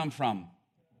encounter come from?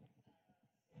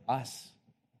 Us.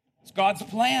 It's God's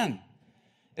plan.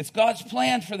 It's God's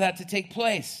plan for that to take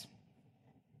place.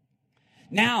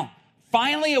 Now,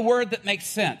 finally, a word that makes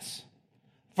sense.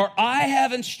 For I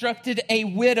have instructed a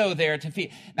widow there to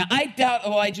feed. Now, I doubt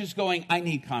Elijah's going, I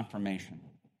need confirmation.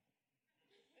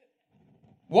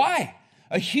 Why?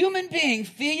 A human being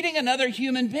feeding another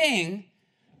human being,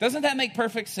 doesn't that make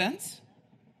perfect sense?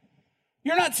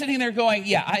 You're not sitting there going,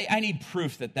 yeah, I need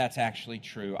proof that that's actually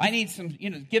true. I need some,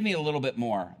 give me a little bit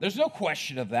more. There's no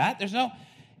question of that. There's no,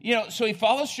 so he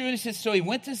follows through and he says, so he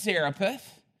went to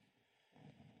Zarephath.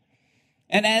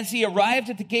 And as he arrived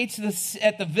at the gates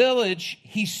of the village,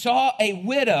 he saw a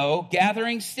widow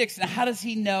gathering sticks. Now, how does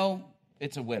he know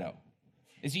it's a widow?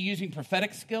 Is he using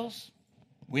prophetic skills?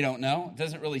 We don't know. It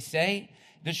doesn't really say.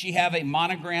 Does she have a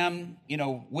monogram,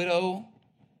 widow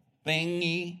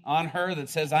thingy on her that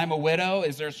says, I'm a widow?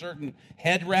 Is there a certain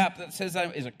head wrap that says,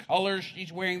 is a color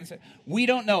she's wearing? We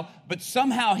don't know. But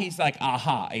somehow he's like,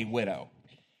 aha, a widow.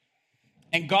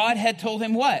 And God had told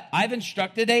him what? I've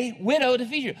instructed a widow to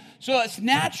feed you. So it's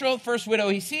natural, first widow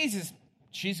he sees is,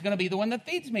 she's going to be the one that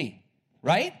feeds me,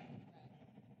 right?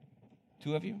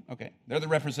 Two of you? Okay. They're the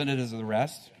representatives of the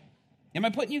rest. Am I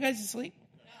putting you guys to sleep?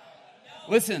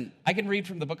 No. Listen, I can read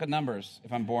from the book of Numbers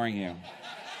if I'm boring you.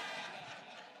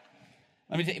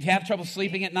 If you have trouble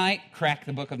sleeping at night, crack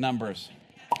the book of Numbers.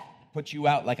 Put you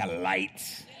out like a light.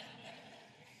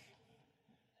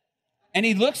 And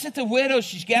he looks at the widow.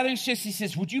 She's gathering sticks. He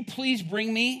says, would you please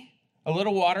bring me a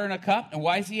little water in a cup? And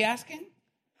why is he asking?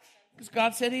 Because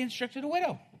God said he instructed a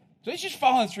widow. So he's just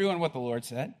following through on what the Lord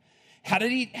said. How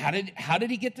did he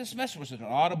get this message? Was it an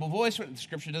audible voice? What the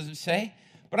scripture doesn't say.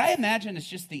 But I imagine it's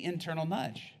just the internal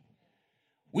nudge.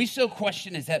 We still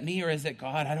question, is that me or is it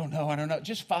God? I don't know.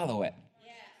 Just follow it.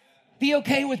 Yeah. Be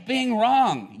okay with being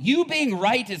wrong. You being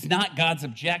right is not God's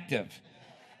objective.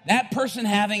 That person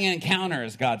having an encounter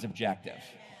is God's objective.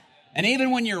 And even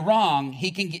when you're wrong,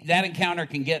 that encounter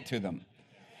can get to them.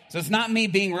 So it's not me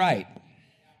being right.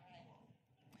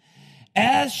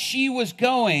 As she was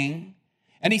going,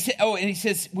 and he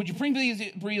says, would you bring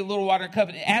me a little water cup?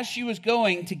 And as she was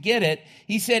going to get it,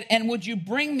 he said, and would you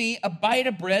bring me a bite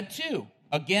of bread too?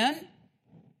 Again,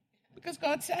 because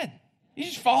God said. He's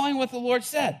just following what the Lord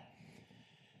said.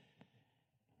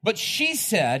 But she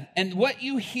said, and what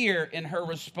you hear in her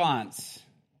response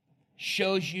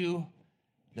shows you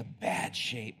the bad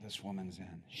shape this woman's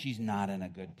in. She's not in a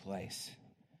good place.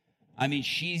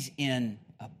 She's in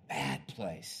a bad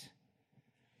place.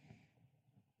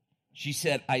 She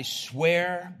said, I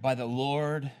swear by the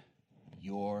Lord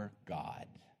your God.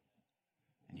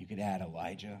 And you could add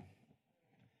Elijah.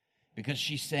 because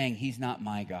she's saying, he's not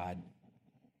my God.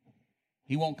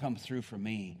 He won't come through for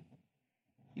me.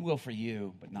 He will for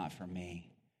you, but not for me.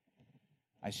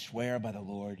 I swear by the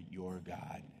Lord, your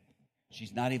God.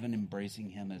 She's not even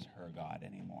embracing him as her God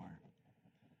anymore.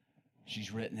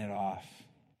 She's written it off.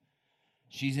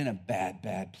 She's in a bad,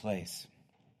 bad place.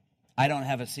 I don't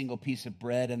have a single piece of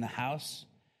bread in the house.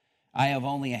 I have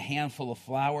only a handful of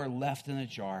flour left in a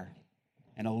jar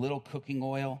and a little cooking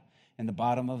oil in the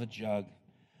bottom of a jug.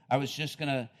 I was just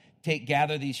going to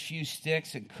gather these few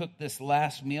sticks and cook this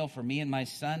last meal for me and my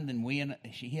son. Then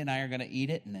he and I are going to eat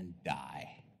it and then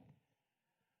die.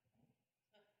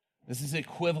 This is the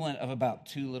equivalent of about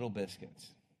 2 little biscuits.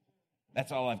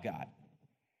 That's all I've got.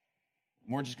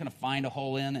 We're just going to find a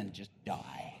hole in and just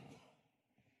die.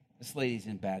 This lady's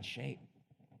in bad shape.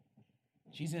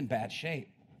 She's in bad shape.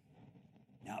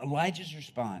 Now, Elijah's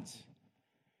response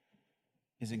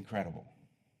is incredible.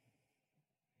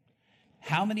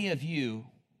 How many of you,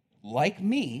 like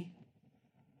me,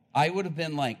 I would have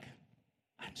been like,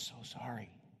 I'm so sorry.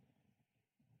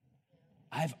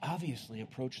 I've obviously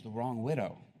approached the wrong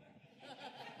widow.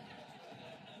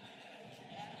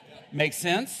 Makes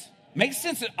sense? Makes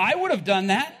sense that I would have done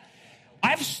that.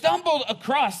 I've stumbled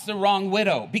across the wrong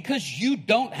widow because you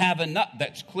don't have enough.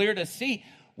 That's clear to see.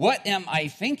 What am I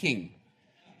thinking?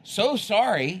 So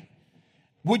sorry.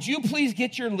 Would you please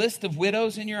get your list of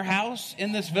widows in your house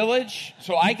in this village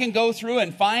so I can go through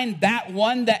and find that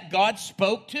one that God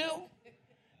spoke to?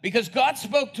 Because God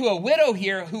spoke to a widow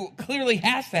here who clearly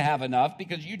has to have enough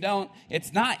because you don't.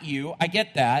 It's not you. I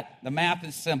get that. The math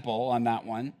is simple on that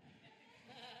one.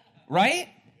 Right?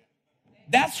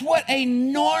 That's what a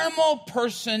normal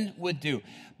person would do.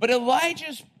 But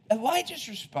Elijah's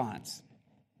response,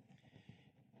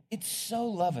 it's so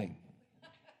loving.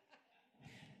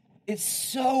 It's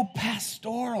so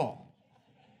pastoral.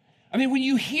 I mean, when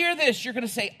you hear this, you're going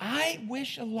to say, I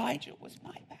wish Elijah was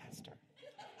my pastor.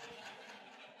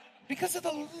 Because of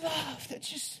the love that's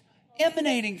just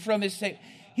emanating from his faith.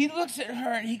 He looks at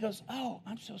her and he goes, oh,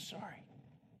 I'm so sorry.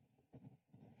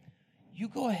 You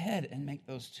go ahead and make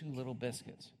those 2 little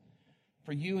biscuits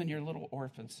for you and your little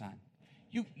orphan son.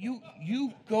 You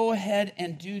go ahead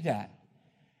and do that.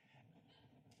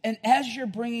 And as you're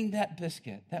bringing that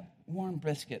biscuit, that warm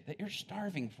biscuit that you're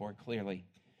starving for clearly,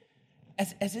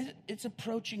 as it's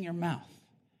approaching your mouth,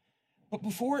 but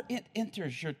before it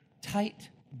enters your tight,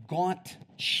 gaunt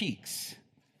cheeks,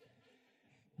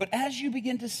 but as you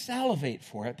begin to salivate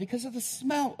for it because of the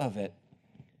smell of it,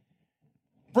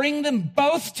 bring them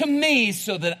both to me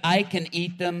so that I can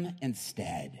eat them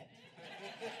instead.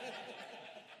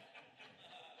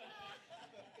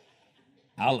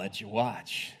 I'll let you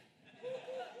watch.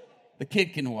 The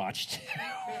kid can watch too.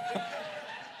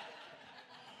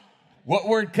 What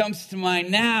word comes to mind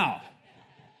now?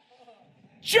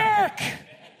 Jerk!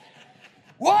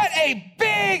 What a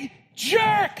big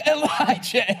jerk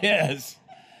Elijah is.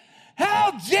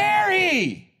 How dare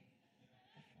he?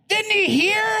 Didn't he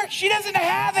hear? She doesn't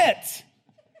have it.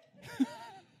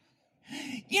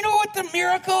 You know what the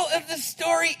miracle of the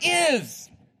story is?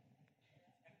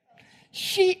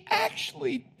 She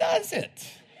actually does it.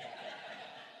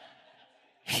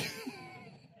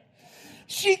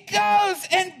 She goes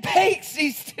and bakes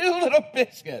these 2 little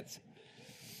biscuits.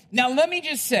 Now, let me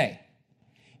just say,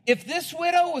 if this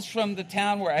widow was from the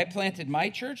town where I planted my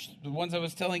church, the ones I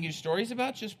was telling you stories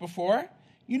about just before,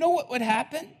 you know what would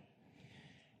happen?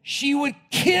 She would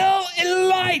kill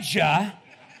Elijah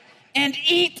and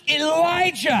eat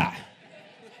Elijah.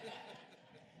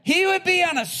 He would be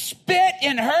on a spit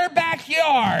in her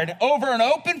backyard over an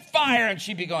open fire, and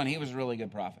she'd be going, he was a really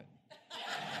good prophet.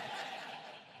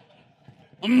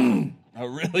 A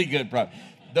really good prophet.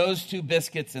 Those 2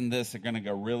 biscuits and this are going to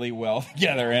go really well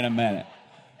together in a minute.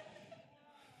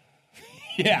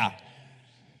 Yeah.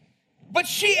 But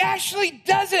she actually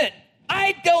does it.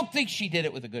 I don't think she did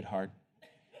it with a good heart.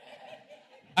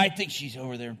 I think she's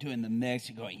over there doing the mix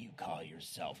and going, you call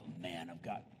yourself a man of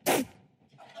God.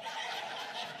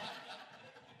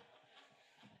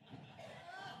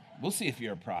 We'll see if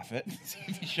you're a prophet. See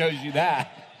if he shows you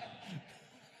that.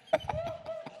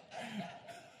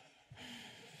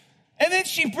 And then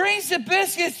she brings the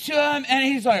biscuits to him, and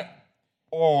he's like,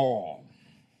 oh.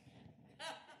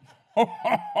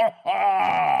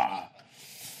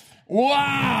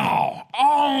 Wow.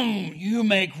 You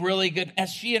make really good.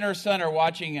 As she and her son are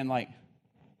watching and like,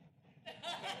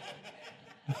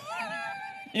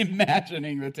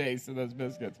 imagining the taste of those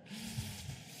biscuits.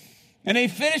 And they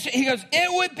finish it. He goes,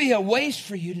 it would be a waste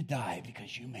for you to die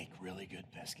because you make really good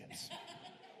biscuits.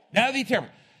 That would be terrible.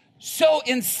 So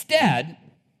instead,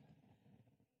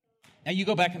 now you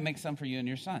go back and make some for you and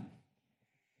your son.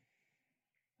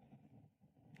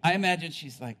 I imagine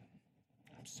she's like,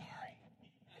 I'm sorry.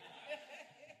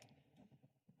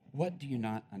 What do you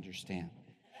not understand?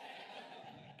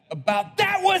 About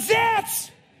that was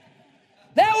it.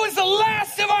 That was the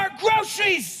last of our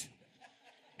groceries.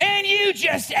 And you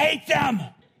just ate them.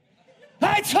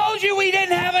 I told you we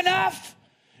didn't have enough.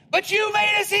 But you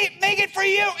made us make it for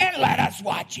you and let us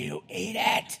watch you eat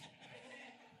it.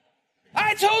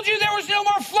 I told you there was no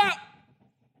more flour.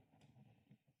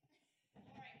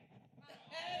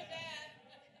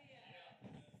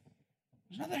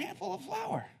 There's another handful of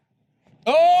flour.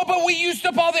 Oh, but we used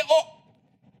up all the oil.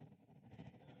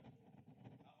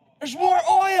 There's more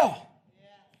oil.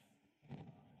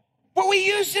 But we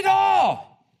used it all.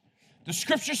 The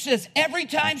scripture says every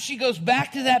time she goes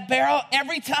back to that barrel,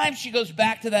 every time she goes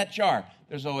back to that jar,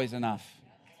 there's always enough.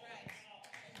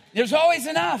 There's always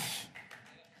enough.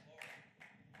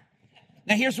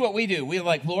 Now, here's what we do. We're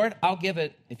like, Lord, I'll give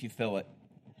it if you fill it.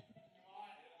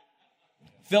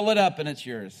 Fill it up and it's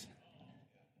yours.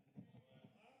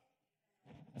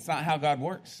 That's not how God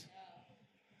works.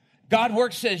 God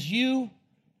works says you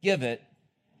give it,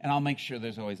 and I'll make sure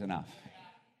there's always enough.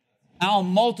 I'll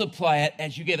multiply it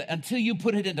as you give it until you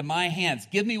put it into my hands.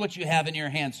 Give me what you have in your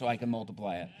hands so I can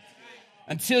multiply it.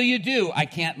 Until you do, I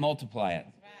can't multiply it.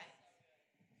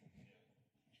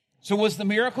 So was the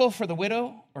miracle for the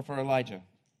widow or for Elijah?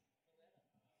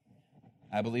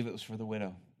 I believe it was for the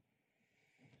widow.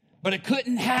 But it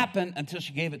couldn't happen until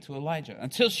she gave it to Elijah,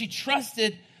 until she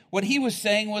trusted what he was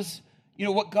saying was,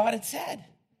 what God had said.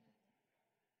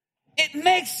 It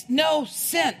makes no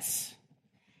sense.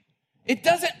 It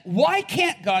doesn't. Why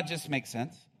can't God just make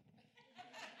sense?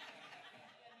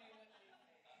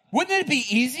 Wouldn't it be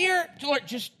easier to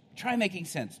just try making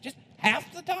sense? Just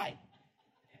half the time.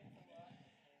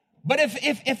 But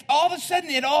if all of a sudden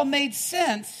it all made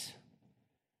sense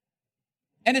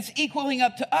and it's equaling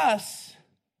up to us,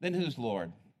 then who's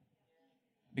Lord?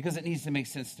 Because it needs to make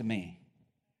sense to me.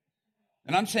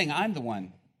 And I'm saying I'm the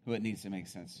one who it needs to make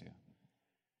sense to.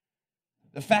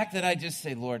 The fact that I just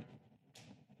say, Lord,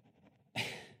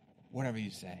 whatever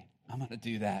you say, I'm going to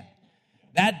do that.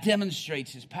 That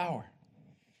demonstrates his power.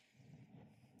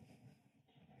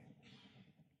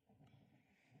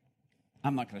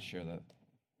 I'm not going to share that.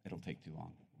 It'll take too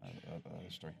long,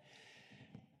 the story.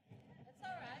 That's all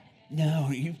right.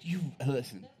 No, you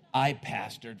listen. I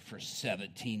pastored for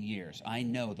 17 years. I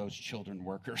know those children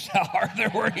workers, how hard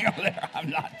they're working over there. I'm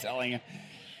not telling you.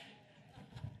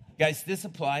 Guys, this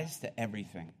applies to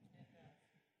everything.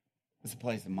 This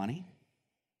applies to money.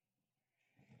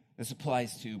 This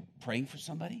applies to praying for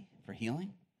somebody, for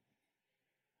healing.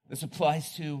 This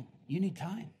applies to, you need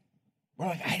time. We're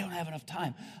like, I don't have enough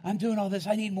time. I'm doing all this.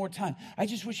 I need more time. I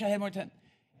just wish I had more time.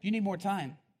 If you need more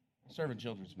time, serve in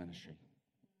children's ministry.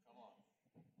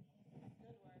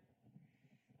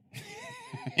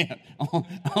 Yeah.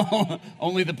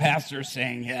 Only the pastor is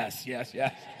saying yes.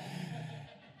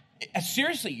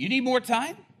 Seriously, you need more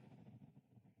time?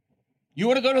 You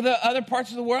want to go to the other parts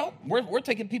of the world? We're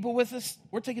taking people with us.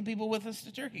 We're taking people with us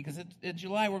to Turkey because in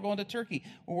July we're going to Turkey.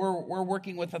 We're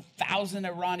working with 1,000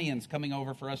 Iranians coming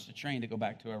over for us to train to go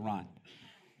back to Iran.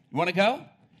 You want to go?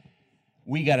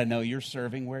 We got to know you're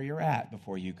serving where you're at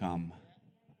before you come.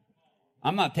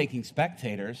 I'm not taking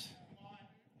spectators.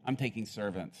 I'm taking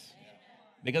servants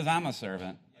because I'm a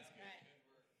servant.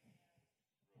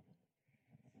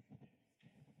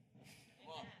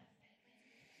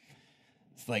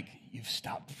 It's like you've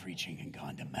stopped preaching and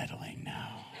gone to meddling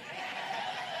now.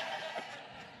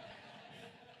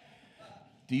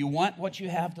 Do you want what you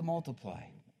have to multiply?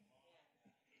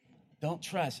 Don't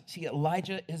trust. See,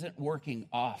 Elijah isn't working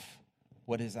off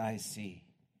what his eyes see.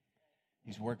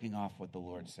 He's working off what the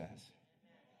Lord says.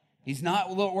 He's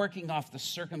not working off the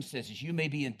circumstances. You may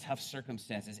be in tough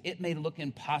circumstances. It may look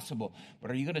impossible,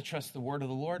 but are you going to trust the word of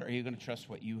the Lord, or are you going to trust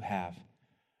what you have?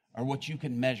 Or what you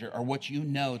can measure, or what you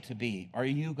know to be? Are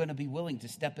you going to be willing to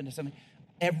step into something?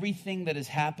 Everything that is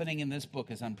happening in this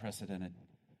book is unprecedented.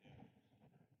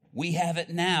 We have it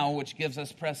now, which gives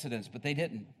us precedence, but they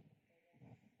didn't.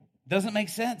 Doesn't make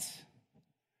sense.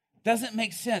 Doesn't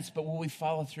make sense, but will we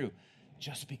follow through?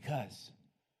 Just because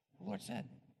the Lord said.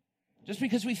 Just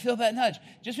because we feel that nudge.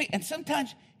 And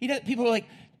sometimes people are like,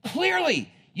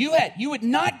 clearly, you would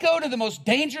not go to the most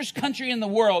dangerous country in the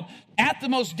world at the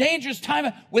most dangerous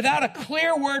time without a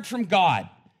clear word from God.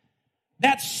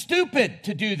 That's stupid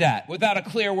to do that without a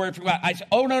clear word from God. I said,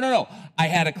 oh, no. I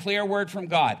had a clear word from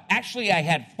God. Actually, I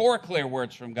had 4 clear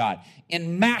words from God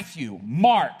in Matthew,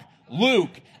 Mark,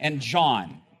 Luke, and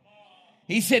John.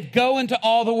 He said, go into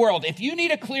all the world. If you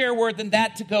need a clearer word than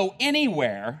that to go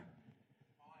anywhere,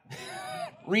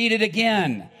 read it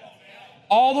again.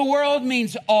 All the world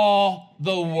means all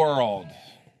the world.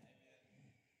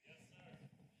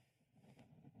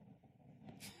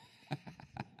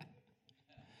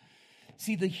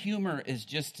 See, the humor is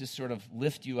just to sort of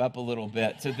lift you up a little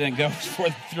bit to then go for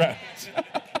the throat.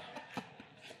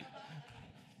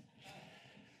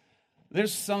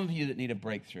 There's some of you that need a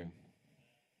breakthrough.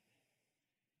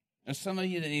 There's some of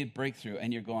you that need a breakthrough,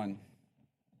 and you're going,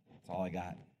 that's all I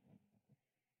got.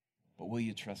 But will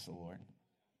you trust the Lord?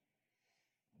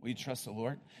 Will you trust the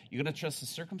Lord? You're going to trust the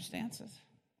circumstances?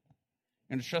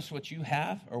 You're going to trust what you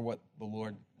have or what the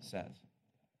Lord says?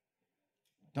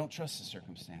 Don't trust the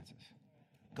circumstances.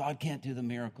 God can't do the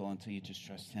miracle until you just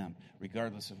trust him,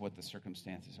 regardless of what the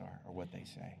circumstances are or what they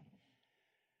say.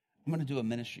 I'm going to do a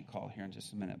ministry call here in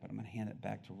just a minute, but I'm going to hand it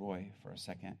back to Roy for a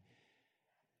second.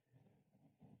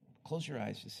 Close your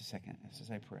eyes just a second as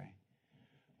I pray.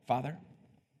 Father,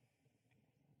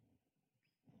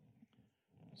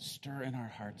 stir in our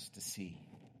hearts to see,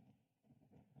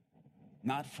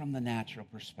 not from the natural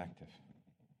perspective,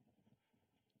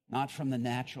 not from the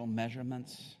natural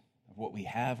measurements of what we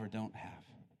have or don't have,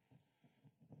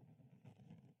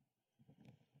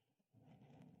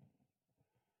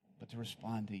 but to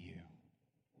respond to you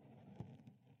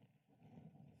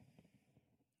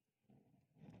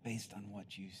based on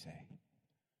what you say.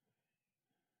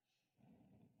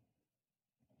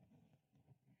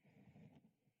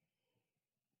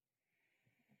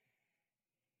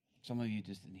 Some of you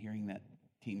just in hearing that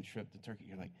team trip to Turkey,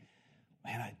 you're like,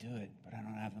 man, I'd do it, but I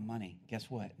don't have the money. Guess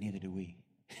what? Neither do we.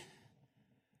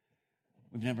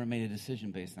 We've never made a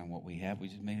decision based on what we have. We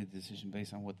just made a decision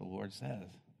based on what the Lord says.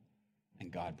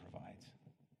 And God provides.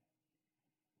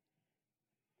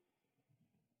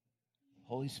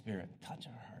 Holy Spirit, touch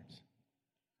our hearts.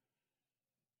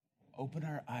 Open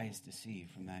our eyes to see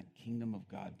from that kingdom of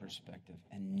God perspective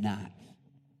and not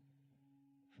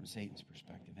from Satan's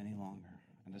perspective any longer,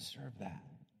 and to serve that.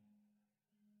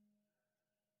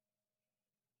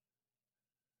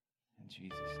 In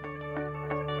Jesus'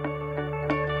 name.